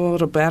would feel a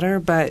little better.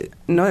 But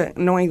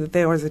knowing that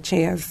there was a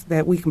chance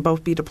that we can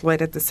both be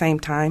deployed at the same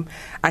time,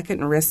 I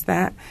couldn't risk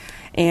that.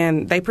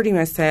 And they pretty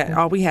much said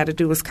all we had to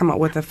do was come up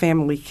with a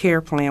family care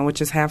plan,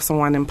 which is have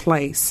someone in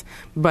place.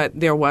 But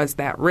there was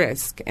that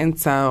risk. And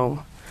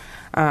so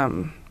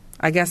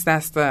I guess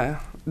that's the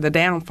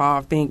downfall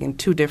of being in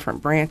two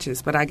different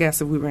branches. But I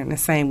guess if we were in the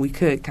same, we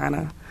could kind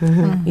of,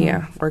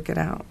 work it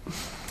out.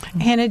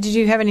 Hannah, did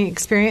you have any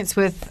experience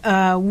with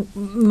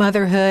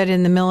motherhood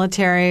in the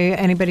military?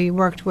 Anybody you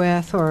worked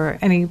with, or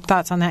any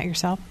thoughts on that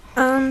yourself?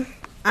 I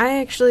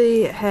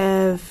actually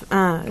have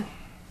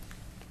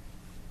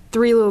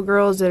 3 little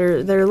girls that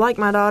are like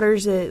my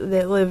daughters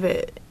that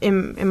live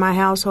in my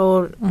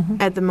household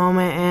at the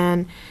moment,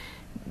 and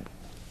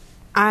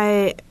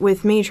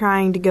with me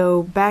trying to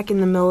go back in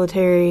the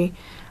military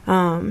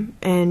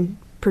and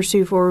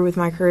pursue forward with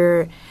my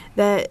career,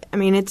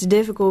 it's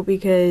difficult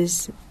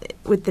because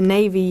with the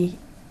Navy,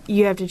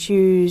 you have to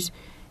choose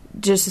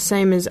just the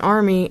same as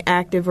Army,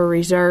 active or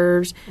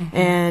reserves,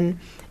 and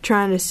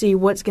trying to see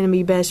what's going to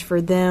be best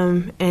for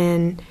them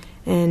and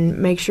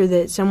make sure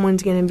that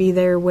someone's going to be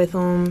there with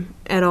them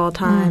at all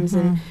times.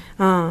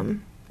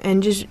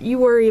 And just you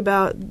worry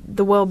about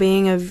the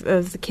well-being of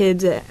the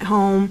kids at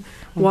home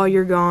while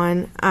you're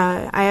gone.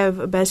 I have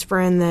a best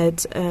friend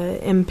that's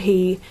an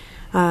MP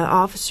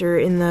officer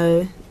in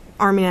the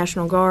Army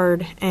National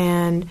Guard,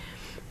 and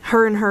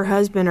her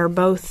husband are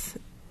both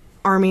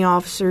Army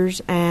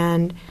officers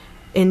and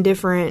in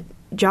different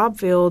job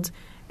fields,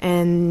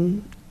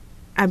 and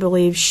I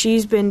believe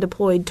she's been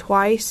deployed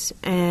twice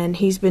and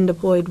he's been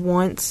deployed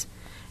once,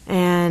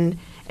 and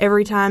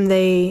every time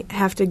they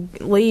have to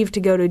leave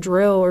to go to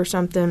drill or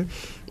something,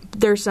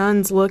 their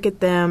sons look at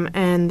them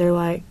and they're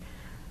like,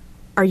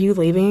 are you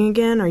leaving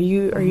again? Are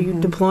you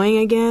deploying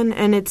again?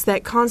 And it's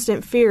that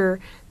constant fear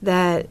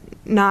that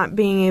not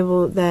being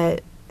able,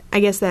 that I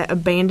guess that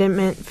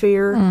abandonment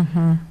fear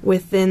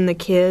within the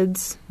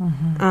kids.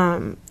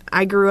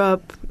 I grew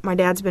up, my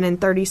dad's been in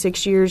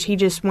 36 years. He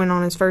just went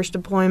on his first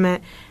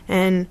deployment,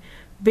 and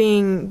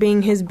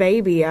being his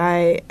baby,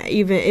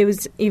 it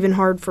was even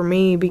hard for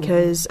me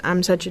because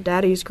I'm such a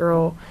daddy's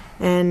girl,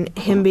 and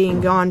him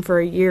being gone for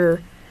a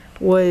year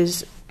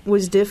was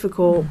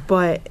difficult,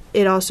 but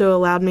it also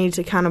allowed me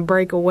to kind of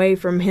break away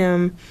from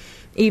him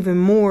even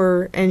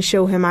more and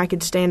show him I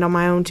could stand on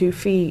my own 2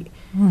 feet,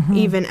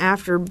 even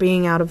after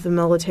being out of the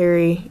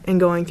military and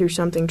going through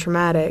something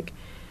traumatic.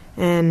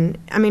 And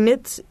I mean,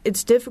 it's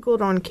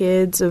difficult on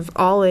kids of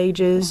all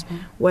ages,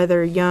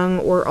 whether young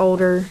or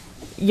older.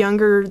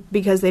 Younger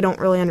because they don't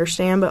really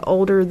understand, but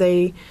older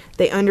they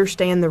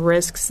understand the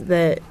risks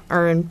that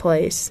are in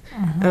place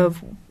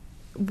of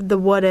the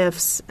what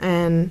ifs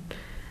and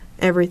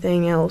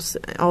everything else,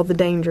 all the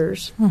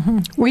dangers.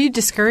 Were you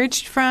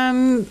discouraged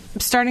from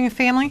starting a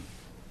family?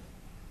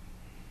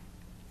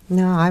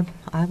 No,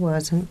 I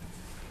wasn't.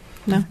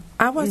 No?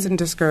 I wasn't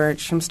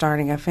discouraged from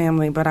starting a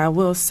family, but I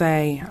will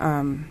say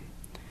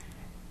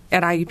at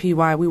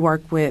IUPUI we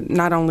work with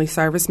not only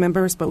service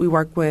members, but we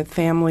work with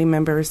family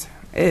members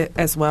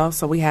as well.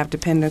 So we have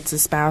dependents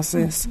as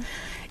spouses.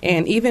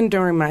 And even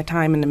during my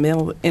time in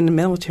the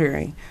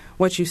military,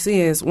 what you see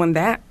is when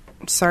that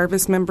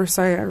service member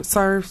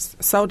serves,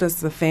 so does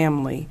the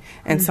family.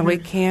 And so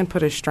it can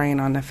put a strain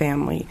on the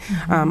family,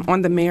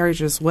 on the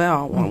marriage as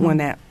well, when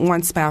that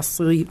one spouse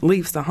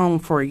leaves the home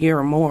for a year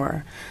or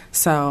more.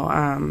 So,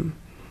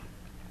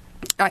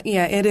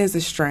 yeah, it is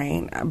a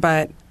strain.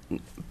 But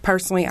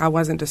personally, I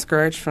wasn't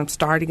discouraged from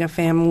starting a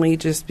family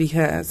just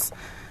because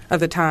of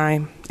the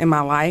time in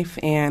my life,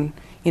 and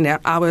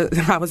I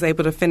was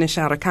able to finish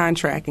out a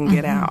contract and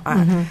get out.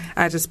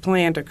 I just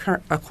planned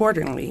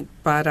accordingly,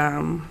 but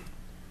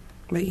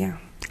yeah.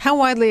 How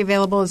widely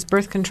available is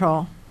birth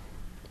control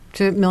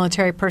to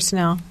military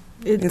personnel?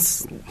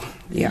 It's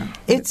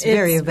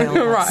very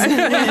available. Right.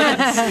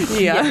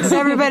 Yeah. So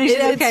everybody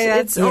should,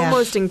 it's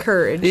almost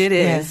encouraged. It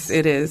is. Yes.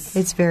 It is.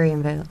 It's very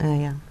available.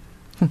 Yeah.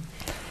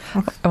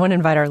 I want to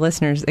invite our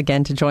listeners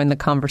again to join the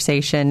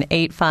conversation,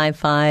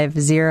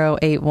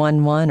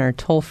 855-0811 or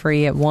toll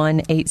free at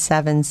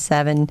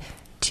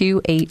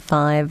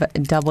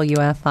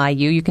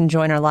 1-877-285-WFIU. You can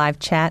join our live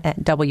chat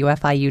at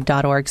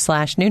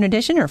wfiu.org/Noon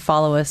Edition or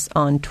follow us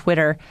on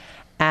Twitter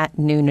at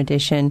Noon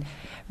Edition.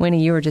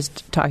 Winnie, you were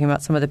just talking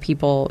about some of the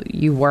people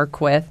you work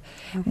with.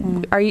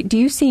 Do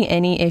you see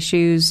any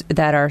issues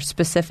that are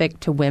specific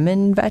to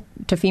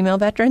to female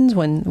veterans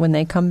when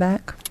they come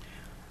back?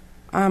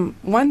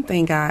 One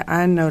thing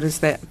I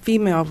noticed that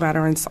female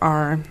veterans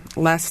are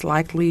less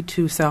likely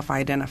to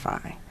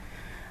self-identify,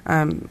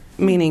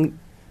 meaning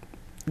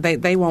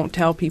they won't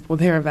tell people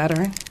they're a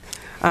veteran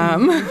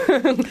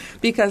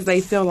because they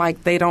feel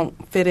like they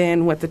don't fit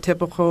in with the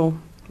typical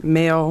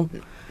male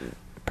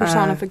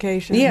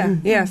personification.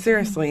 Yeah,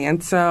 seriously.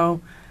 And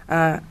so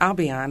I'll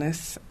be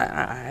honest,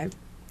 I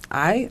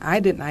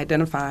didn't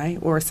identify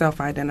or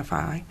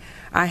self-identify.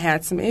 I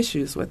had some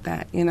issues with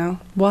that,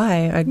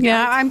 Why?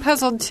 I'm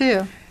puzzled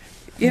too.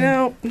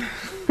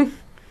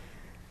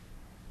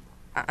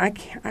 I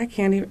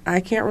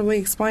can't really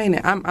explain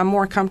it. I'm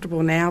more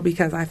comfortable now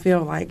because I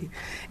feel like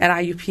at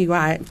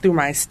IUPUI through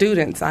my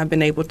students I've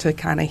been able to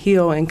kind of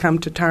heal and come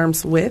to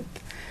terms with.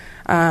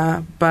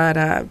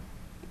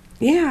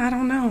 Yeah, I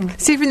don't know.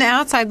 See, from the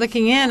outside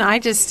looking in, I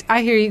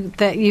hear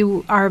that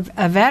you are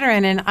a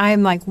veteran, and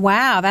I'm like,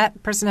 wow,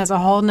 that person has a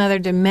whole nother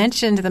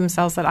dimension to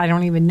themselves that I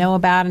don't even know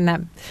about, and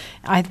that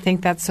I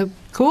think that's so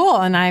cool.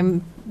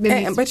 And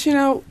but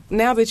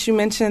now that you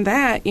mentioned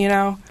that,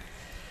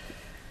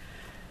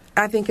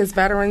 I think as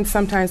veterans,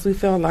 sometimes we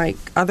feel like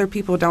other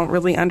people don't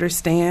really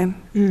understand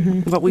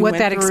what we went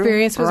that through.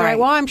 Experience was right.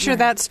 Well, I'm sure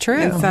that's true.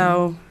 And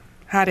so,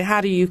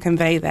 how do you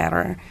convey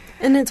that?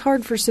 And it's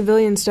hard for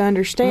civilians to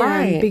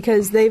understand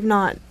because they've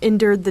not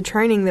endured the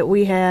training that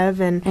we have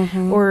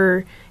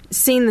or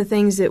seen the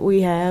things that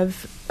we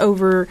have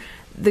over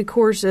the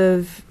course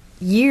of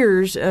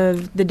years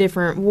of the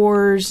different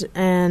wars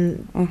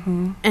and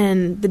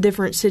the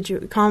different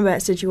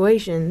combat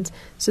situations.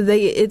 So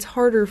it's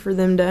harder for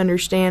them to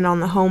understand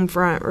on the home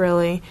front,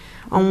 really,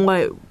 on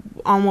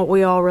what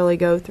we all really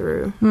go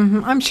through.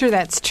 I'm sure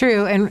that's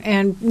true,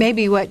 and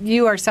maybe what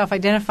you are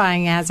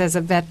self-identifying as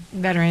a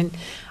veteran,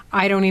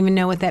 I don't even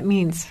know what that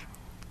means,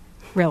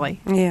 really.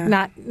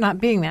 Yeah. Not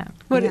being that.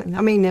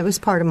 I mean, it was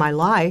part of my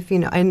life,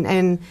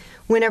 and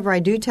whenever I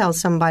do tell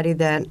somebody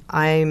that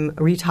I'm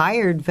a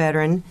retired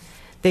veteran,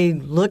 they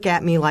look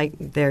at me like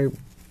they're,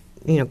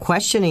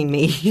 questioning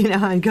me,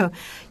 and go,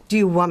 do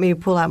you want me to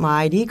pull out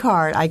my ID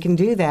card? I can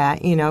do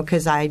that,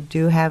 because I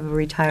do have a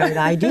retired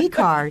ID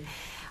card.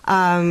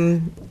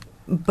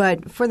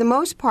 But for the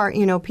most part,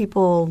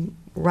 people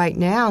right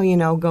now,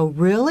 go,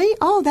 really?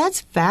 Oh,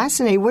 that's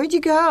fascinating. Where'd you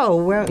go?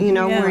 Where,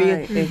 were you,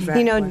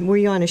 exactly. Were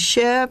you on a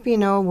ship?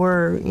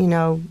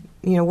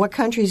 What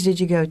countries did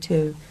you go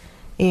to?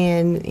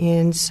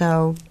 And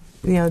so,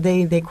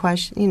 they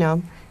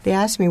question, they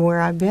asked me where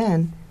I've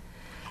been.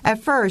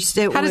 At first,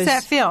 How does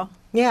that feel?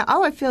 Yeah.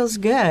 Oh, it feels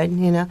good. I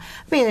mean,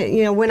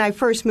 when I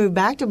first moved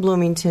back to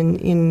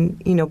Bloomington,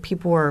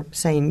 people were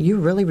saying, "You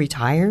really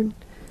retired?"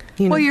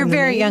 Well, you're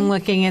very young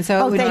looking, and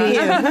so it would thank be.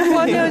 you.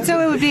 Well, no,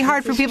 so it would be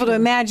hard for people to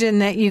imagine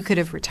that you could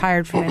have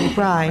retired from anything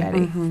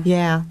already.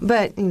 Yeah,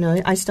 but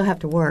I still have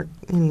to work,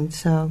 and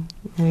so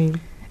And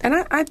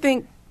I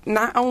think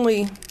not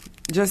only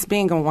just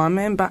being a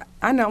woman, but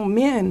I know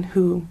men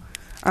who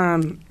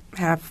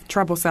have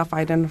trouble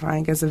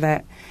self-identifying as a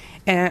vet.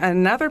 And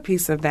another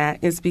piece of that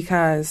is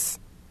because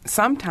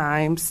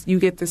sometimes you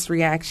get this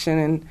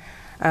reaction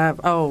of,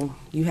 oh,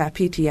 you have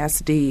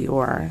PTSD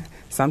or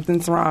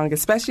something's wrong,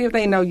 especially if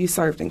they know you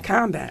served in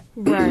combat.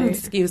 Right.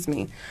 Excuse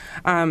me.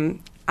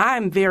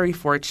 I'm very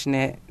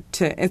fortunate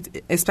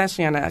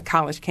especially on a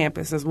college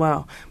campus as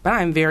well, but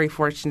I'm very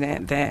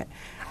fortunate that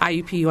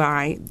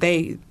IUPUI,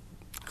 they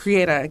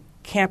create a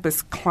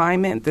campus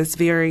climate that's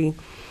very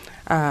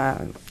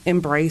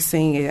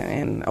embracing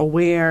and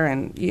aware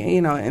and,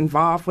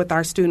 involved with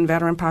our student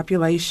veteran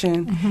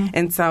population. Mm-hmm.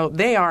 And so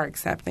they are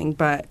accepting,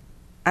 but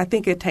I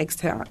think it takes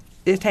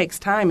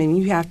time, and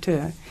you have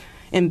to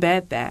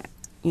embed that,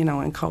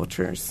 in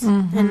cultures.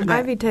 Mm-hmm. And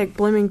Ivy Tech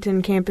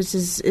Bloomington campus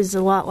is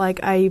a lot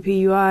like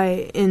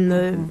IUPUI in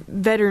the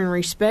veteran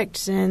respect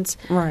sense.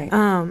 Right.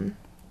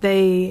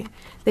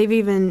 They've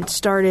even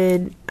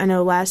started, I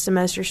know last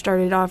semester,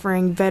 started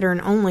offering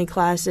veteran-only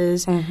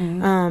classes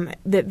that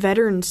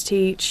veterans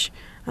teach.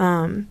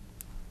 I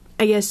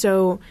guess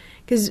so,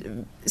 because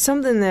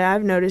something that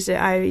I've noticed at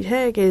Ivy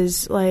Tech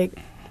is, like,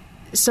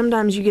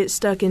 sometimes you get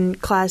stuck in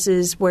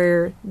classes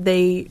where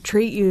they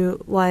treat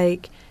you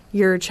like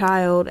you're a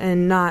child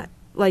and not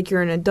like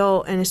you're an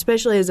adult, and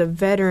especially as a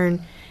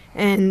veteran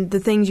and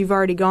the things you've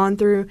already gone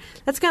through,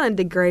 that's kind of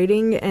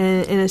degrading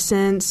in a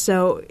sense.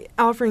 So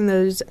offering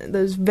those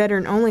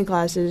veteran-only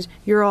classes,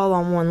 you're all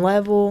on one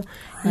level.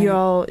 Right. You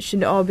all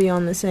should all be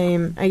on the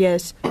same, I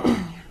guess,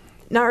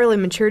 not really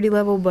maturity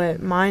level, but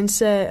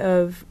mindset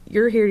of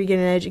you're here to get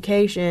an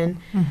education.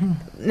 Mm-hmm.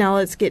 Now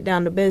let's get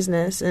down to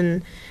business,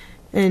 and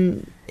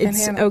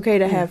it's Hannah, okay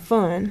to have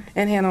fun.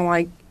 And Hannah,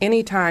 like,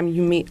 anytime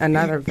you meet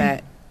another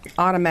vet,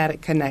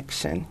 automatic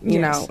connection.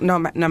 Yes. No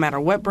matter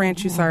what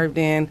branch you served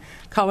in,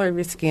 color of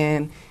your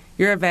skin,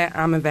 you're a vet,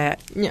 I'm a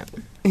vet. Yeah.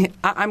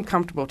 I'm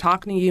comfortable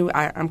talking to you.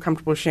 I'm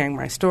comfortable sharing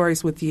my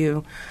stories with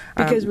you.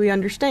 Because we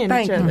understand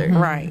each other. Mm-hmm.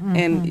 Right. Mm-hmm.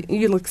 And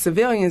you look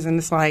civilians and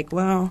it's like,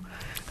 well,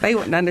 they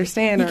wouldn't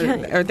understand,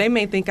 or they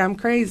may think I'm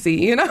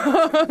crazy,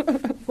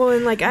 Well,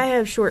 and like, I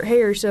have short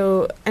hair,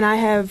 and I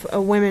have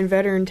a women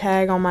veteran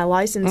tag on my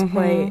license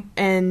plate,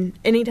 and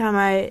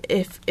anytime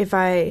if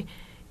I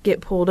get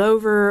pulled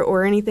over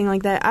or anything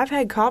like that, I've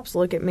had cops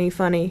look at me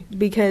funny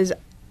because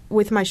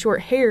with my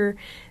short hair,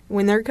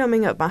 when they're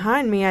coming up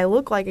behind me, I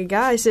look like a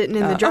guy sitting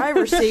in the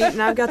driver's seat,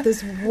 and I've got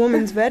this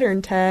woman's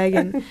veteran tag,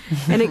 and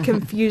it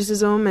confuses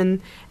them,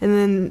 and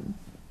then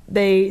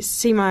they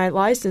see my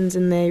license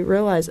and they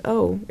realize,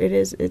 oh,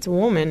 it's a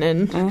woman,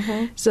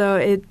 and so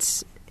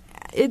it's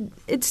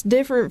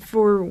different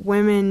for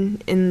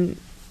women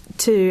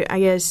to, I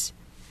guess,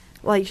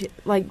 like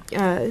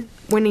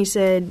when he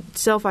said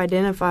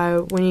self-identify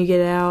when you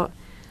get out.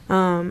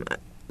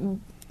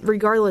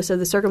 Regardless of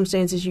the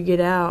circumstances you get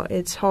out,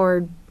 it's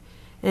hard.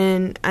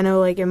 And I know,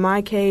 like, in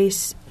my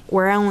case,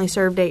 where I only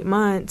served 8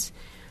 months,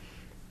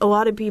 a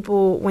lot of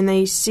people, when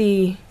they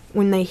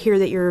hear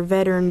that you're a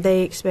veteran,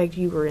 they expect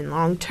you were in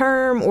long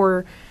term,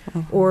 or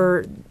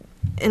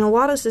in a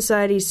lot of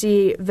societies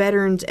see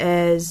veterans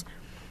as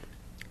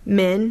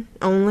men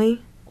only,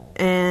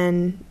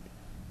 and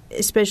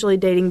especially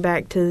dating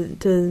back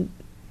to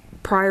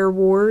prior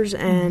wars,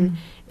 and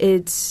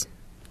it's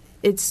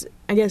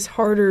I guess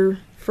harder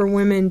for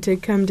women to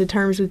come to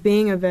terms with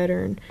being a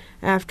veteran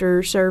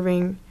after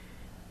serving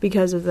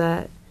because of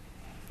that.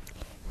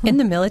 In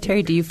the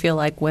military, do you feel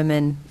like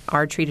women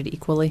are treated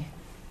equally?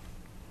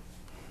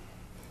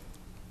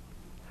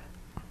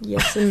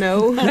 Yes and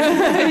no. It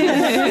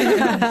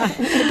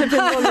depends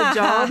on the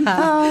job.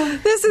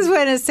 This is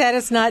when it's said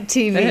it's not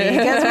TV,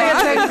 because we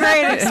have some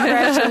great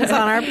expressions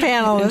on our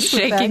panelists.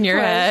 Shaking your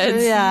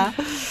heads. Yeah.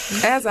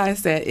 As I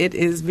said, it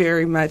is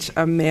very much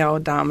a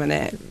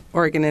male-dominant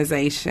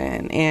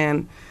organization,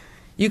 and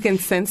you can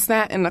sense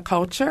that in the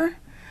culture.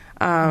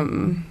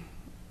 And,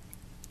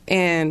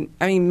 I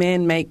mean,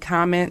 men make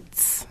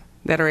comments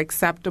that are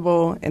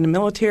acceptable in the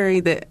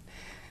military that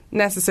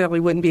necessarily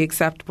wouldn't be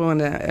acceptable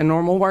in a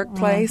normal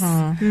workplace.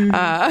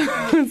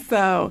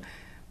 So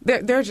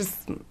they're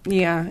just,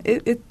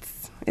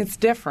 it's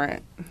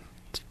different.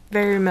 It's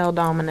very male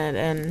dominant,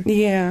 and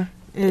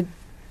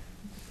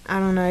I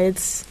don't know,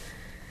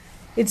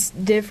 it's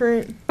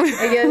different,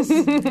 I guess,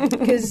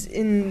 because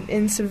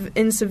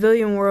in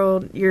civilian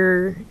world,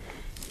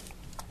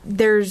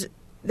 there's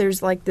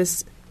like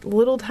this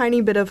little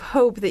tiny bit of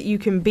hope that you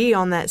can be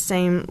on that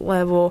same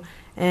level,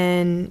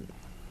 and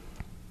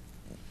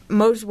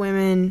most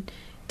women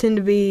tend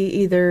to be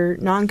either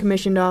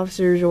non-commissioned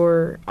officers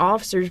or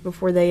officers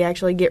before they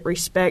actually get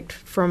respect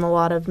from a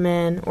lot of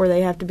men, or they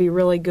have to be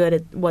really good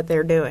at what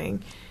they're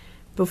doing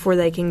before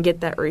they can get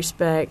that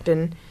respect.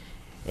 And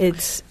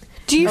it's...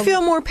 Do you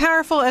feel more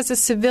powerful as a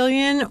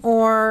civilian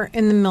or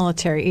in the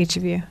military, each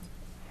of you?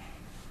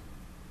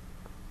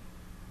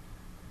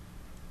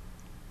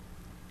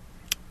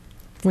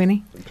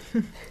 Winnie?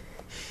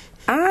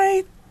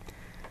 I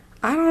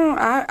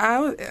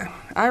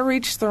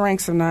reached the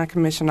ranks of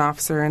non-commissioned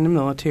officer in the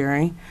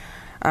military,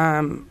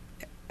 and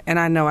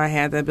I know I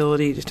had the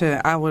ability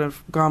I would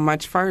have gone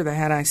much further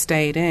had I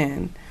stayed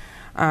in.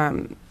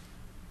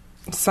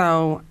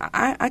 So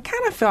I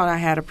kind of felt I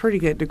had a pretty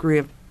good degree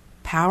of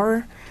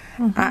power.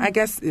 I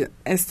guess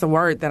it's the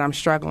word that I'm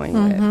struggling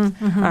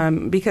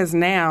with because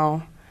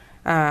now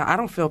I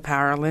don't feel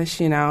powerless.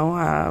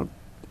 I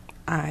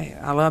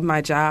love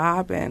my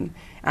job, and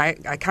I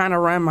kind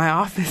of run my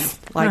office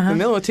like the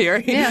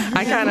military. Yeah.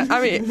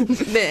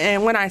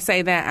 And when I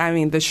say that, I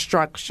mean the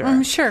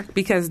structure. Sure.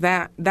 Because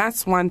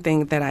that's one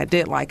thing that I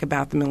did like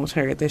about the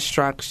military, the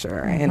structure.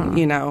 And,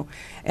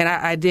 and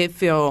I did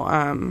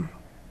feel,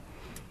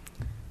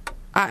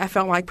 I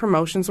felt like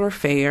promotions were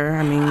fair.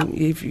 I mean,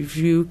 if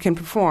you can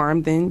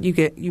perform, then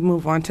you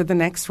move on to the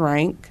next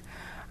rank.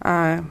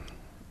 The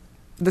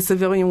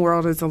civilian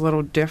world is a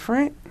little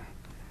different.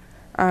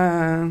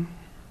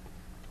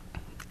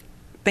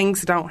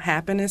 Things don't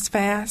happen as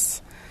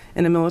fast.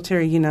 In the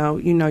military, you know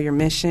your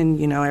mission,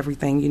 you know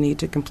everything you need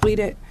to complete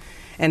it.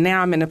 And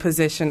now I'm in a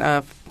position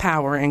of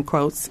power, in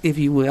quotes, if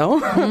you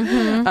will.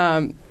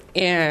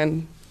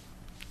 And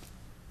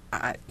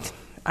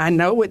I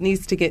know what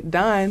needs to get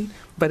done,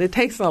 but it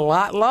takes a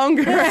lot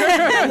longer.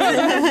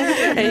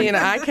 And,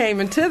 I came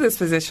into this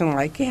position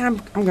like, I'm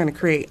going to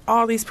create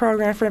all these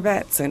programs for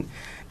vets. And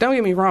don't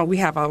get me wrong, we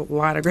have a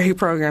lot of great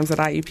programs at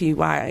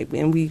IUPUI,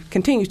 and we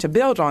continue to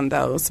build on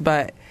those.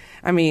 But,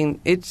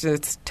 it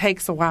just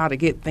takes a while to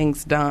get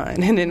things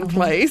done and in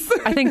place.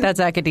 I think that's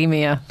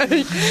academia. Yeah,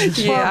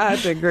 I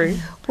have to agree.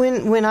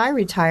 When I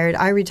retired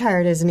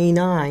as an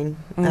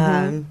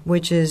E9,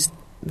 which is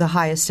the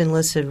highest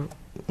enlisted,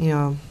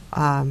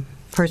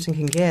 person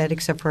can get,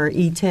 except for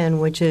E10,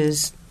 which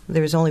is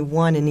there's only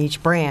one in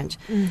each branch.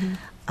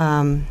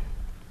 So,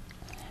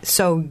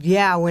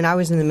 when I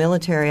was in the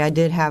military, I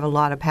did have a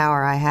lot of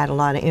power. I had a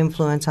lot of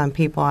influence on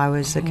people. I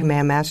was the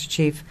command master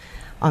chief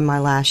on my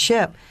last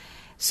ship.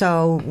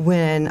 So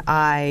when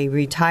I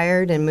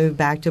retired and moved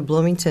back to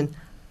Bloomington,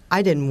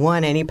 I didn't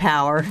want any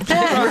power.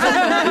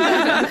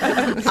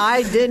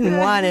 I didn't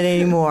want it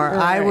anymore.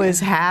 Right. I was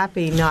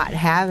happy not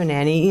having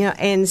any,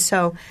 and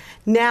so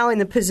now in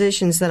the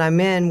positions that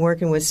I'm in,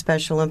 working with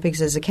Special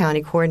Olympics as a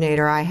county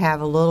coordinator, I have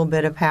a little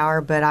bit of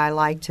power, but I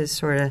like to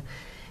sort of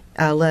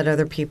let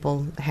other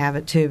people have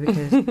it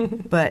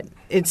too, but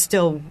it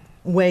still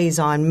weighs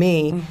on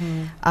me.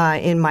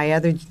 In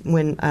my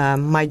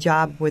my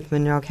job with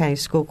Monroe County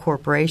School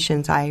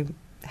Corporations, I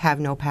have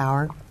no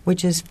power,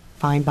 which is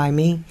fine by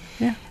me.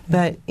 Yeah.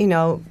 But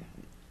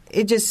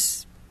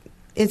it's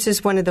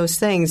just one of those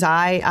things.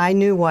 I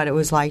knew what it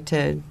was like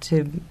to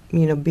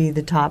be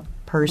the top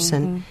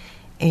person,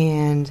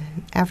 and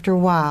after a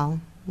while,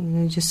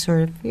 just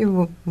sort of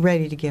you're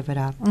ready to give it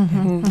up.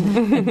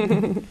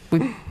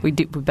 We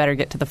better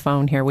get to the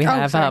phone here. We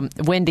have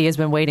Wendy has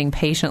been waiting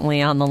patiently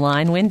on the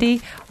line.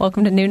 Wendy,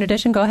 welcome to Noon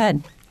Edition. Go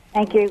ahead.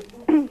 Thank you.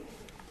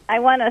 I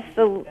want us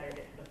to.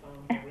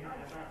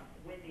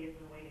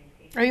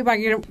 You're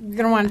going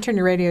to want to turn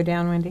your radio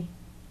down, Wendy.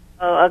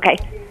 Oh, okay.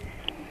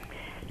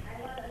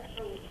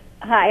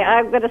 Hi,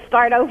 I'm going to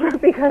start over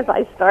because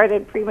I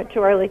started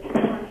prematurely.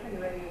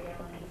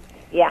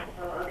 Yeah.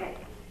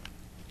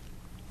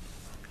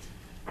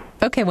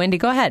 Okay, Wendy,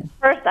 go ahead.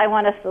 First, I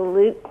want to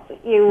salute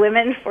you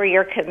women for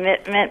your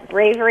commitment,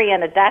 bravery,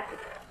 and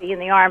adaptability in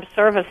the armed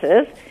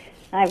services.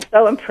 I'm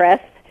so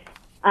impressed.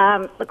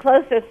 The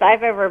closest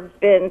I've ever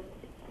been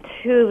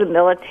to the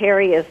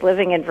military is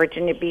living in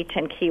Virginia Beach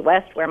and Key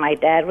West, where my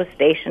dad was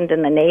stationed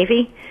in the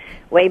Navy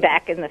way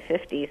back in the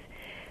 50s.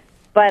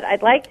 But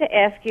I'd like to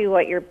ask you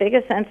what your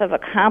biggest sense of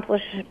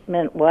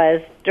accomplishment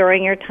was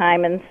during your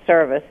time in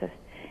service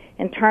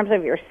in terms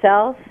of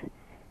yourself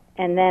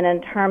and then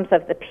in terms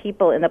of the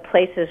people in the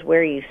places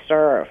where you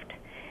served.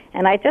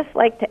 And I'd just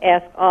like to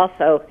ask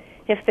also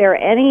if there are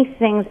any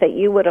things that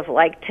you would have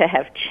liked to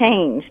have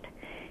changed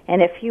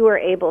and if you were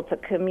able to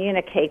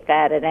communicate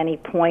that at any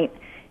point,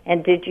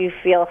 and did you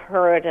feel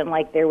heard and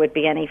like there would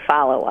be any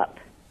follow-up?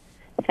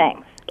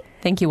 Thanks.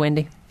 Thank you,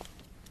 Wendy.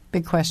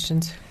 Big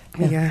questions.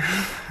 Yeah.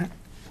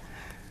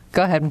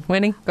 Go ahead,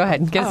 Wendy. Go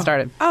ahead and get it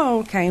started. Oh,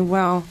 okay.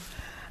 Well,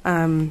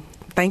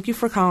 thank you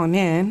for calling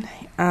in.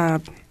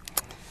 I'm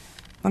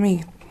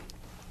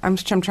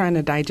trying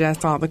to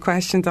digest all the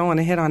questions. I want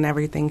to hit on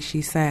everything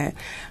she said.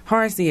 As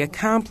far as the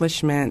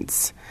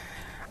accomplishments,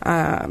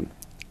 I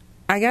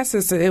guess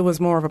it was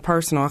more of a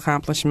personal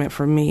accomplishment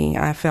for me.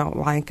 I felt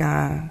like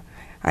I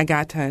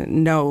got to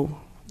know,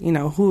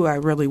 who I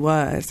really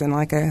was, and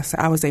like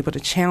I was able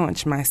to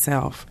challenge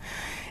myself.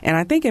 And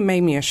I think it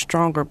made me a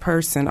stronger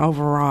person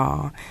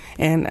overall.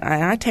 And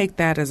I take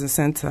that as a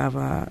sense of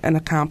an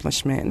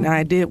accomplishment. And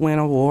I did win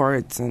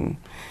awards and,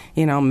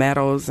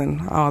 medals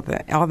and all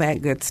that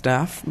good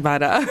stuff. But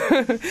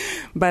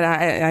but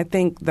I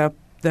think the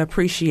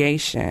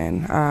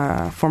appreciation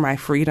for my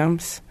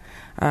freedoms,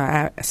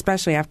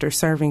 especially after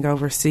serving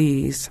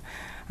overseas,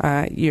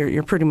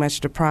 you're pretty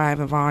much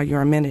deprived of all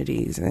your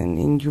amenities,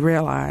 and you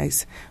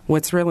realize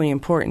what's really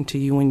important to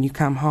you when you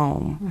come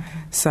home.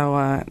 So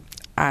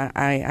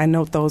I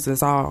note those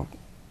as all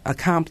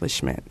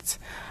accomplishments.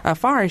 As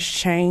far as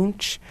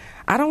change,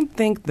 I don't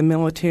think the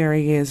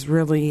military is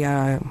really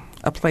a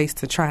place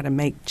to try to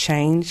make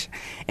change.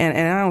 And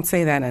I don't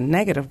say that in a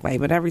negative way,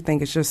 but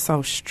everything is just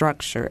so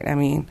structured. I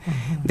mean,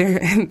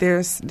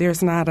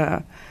 there's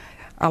not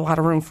a lot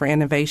of room for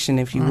innovation,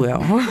 if you will.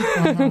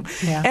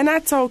 Yeah. And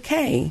that's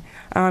okay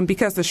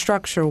because the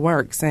structure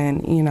works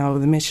and,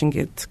 the mission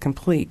gets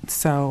complete.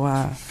 So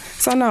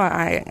no,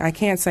 I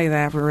can't say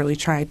that I've really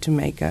tried to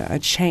make a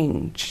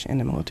change in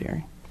the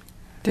military.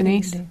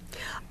 Denise?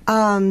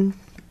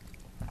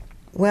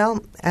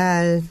 Well,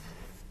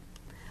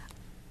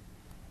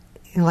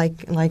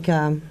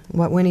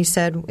 what Winnie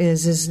said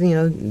is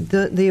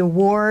the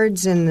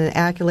awards and the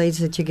accolades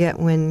that you get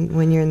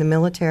when you're in the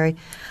military.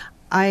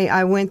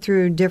 I went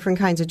through different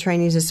kinds of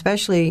trainings,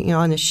 especially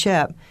on the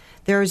ship.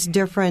 There's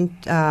different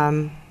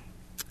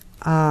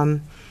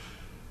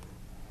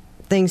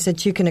things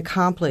that you can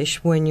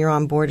accomplish when you're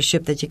on board a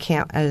ship that you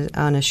can't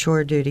on a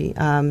shore duty.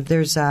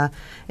 There's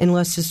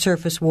enlisted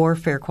surface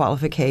warfare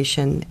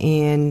qualification,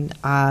 and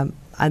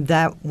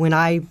that when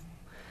I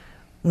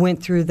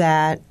went through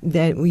that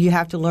you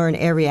have to learn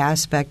every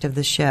aspect of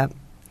the ship.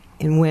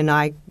 And when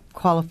I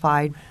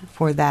qualified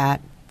for that,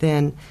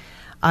 then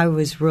I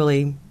was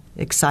really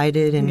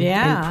excited and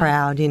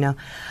proud,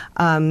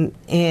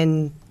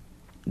 and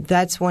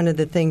that's one of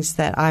the things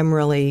that I'm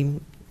really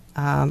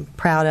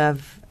proud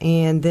of.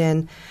 And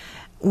then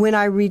when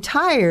I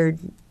retired,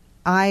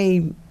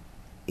 I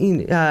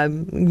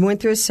went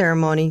through a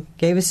ceremony,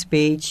 gave a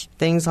speech,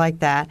 things like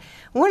that.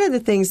 One of the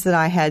things that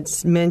I had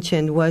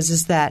mentioned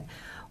is that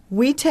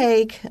we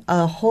take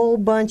a whole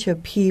bunch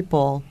of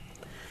people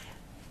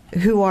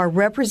who are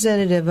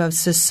representative of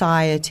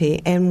society,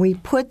 and we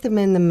put them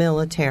in the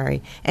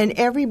military. And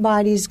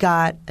everybody's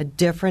got a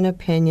different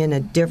opinion, a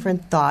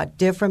different thought,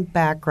 different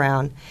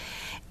background.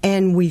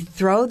 And we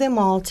throw them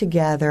all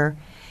together,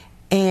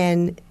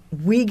 and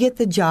we get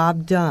the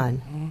job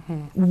done.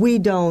 Mm-hmm. We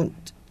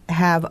don't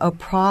have a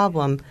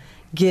problem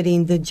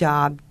getting the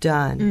job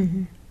done.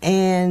 Mm-hmm.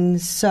 And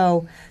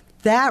so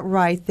that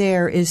right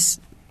there is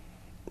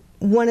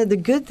one of the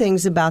good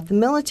things about the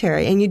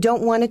military, and you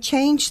don't want to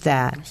change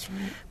that. That's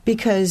right.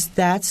 Because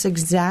that's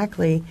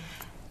exactly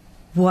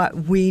what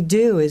we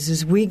do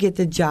is we get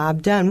the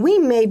job done. We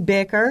may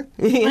bicker,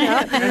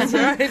 That's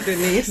right,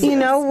 Denise.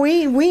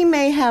 We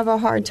may have a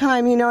hard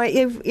time,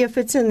 if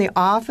it's in the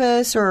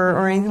office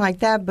or anything like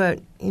that.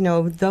 But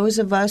those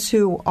of us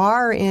who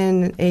are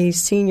in a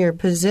senior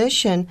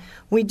position,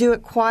 we do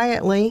it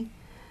quietly,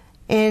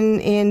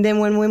 and then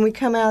when we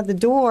come out the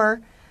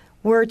door,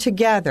 we're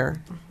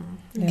together,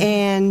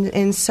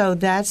 and so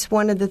that's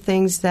one of the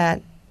things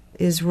that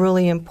is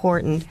really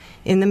important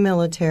in the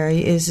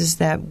military is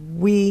that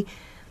we,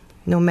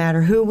 no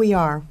matter who we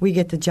are, we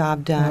get the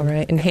job done. All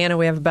right. And Hannah,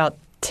 we have about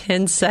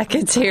 10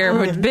 seconds here.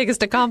 What's the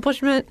biggest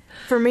accomplishment?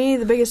 For me,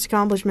 the biggest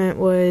accomplishment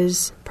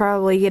was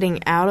probably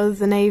getting out of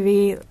the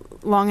Navy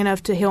long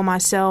enough to heal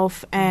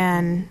myself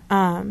and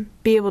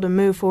be able to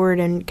move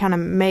forward and kind of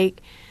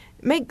make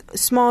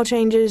small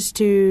changes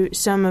to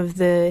some of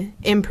the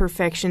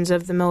imperfections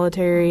of the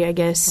military, I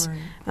guess,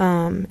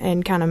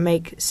 and kind of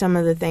make some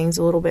of the things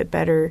a little bit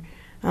better,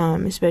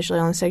 especially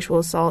on the sexual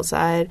assault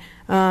side.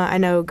 I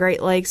know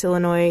Great Lakes,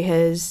 Illinois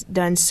has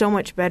done so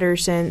much better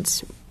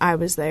since I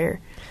was there.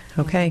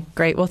 Okay,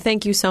 great. Well,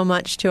 thank you so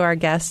much to our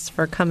guests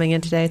for coming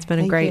in today. It's been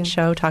a great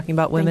show talking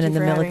about women in the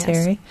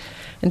military.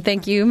 And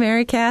thank you,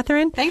 Mary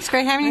Catherine. Thanks.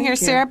 Great having you here,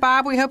 Sarah.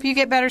 Bob, we hope you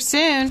get better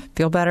soon.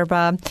 Feel better,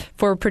 Bob.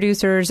 For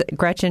producers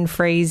Gretchen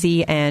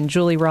Frazee and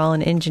Julie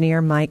Rollin,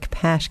 engineer Mike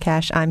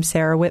Pashkash, I'm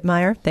Sarah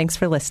Whitmire. Thanks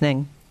for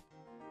listening.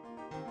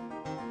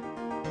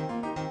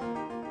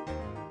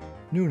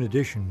 Noon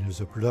Edition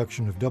is a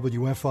production of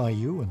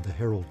WFIU and the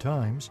Herald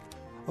Times.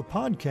 A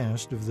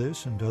podcast of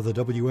this and other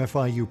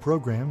WFIU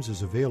programs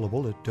is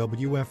available at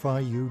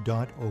wfiu.org.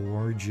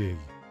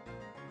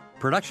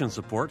 Production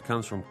support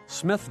comes from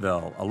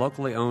Smithville, a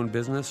locally owned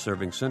business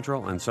serving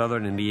central and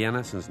southern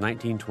Indiana since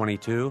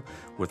 1922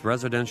 with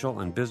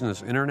residential and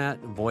business internet,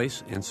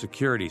 voice, and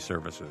security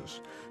services.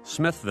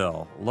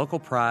 Smithville, local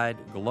pride,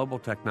 global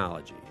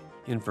technology.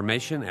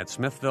 Information at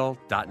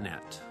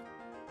smithville.net.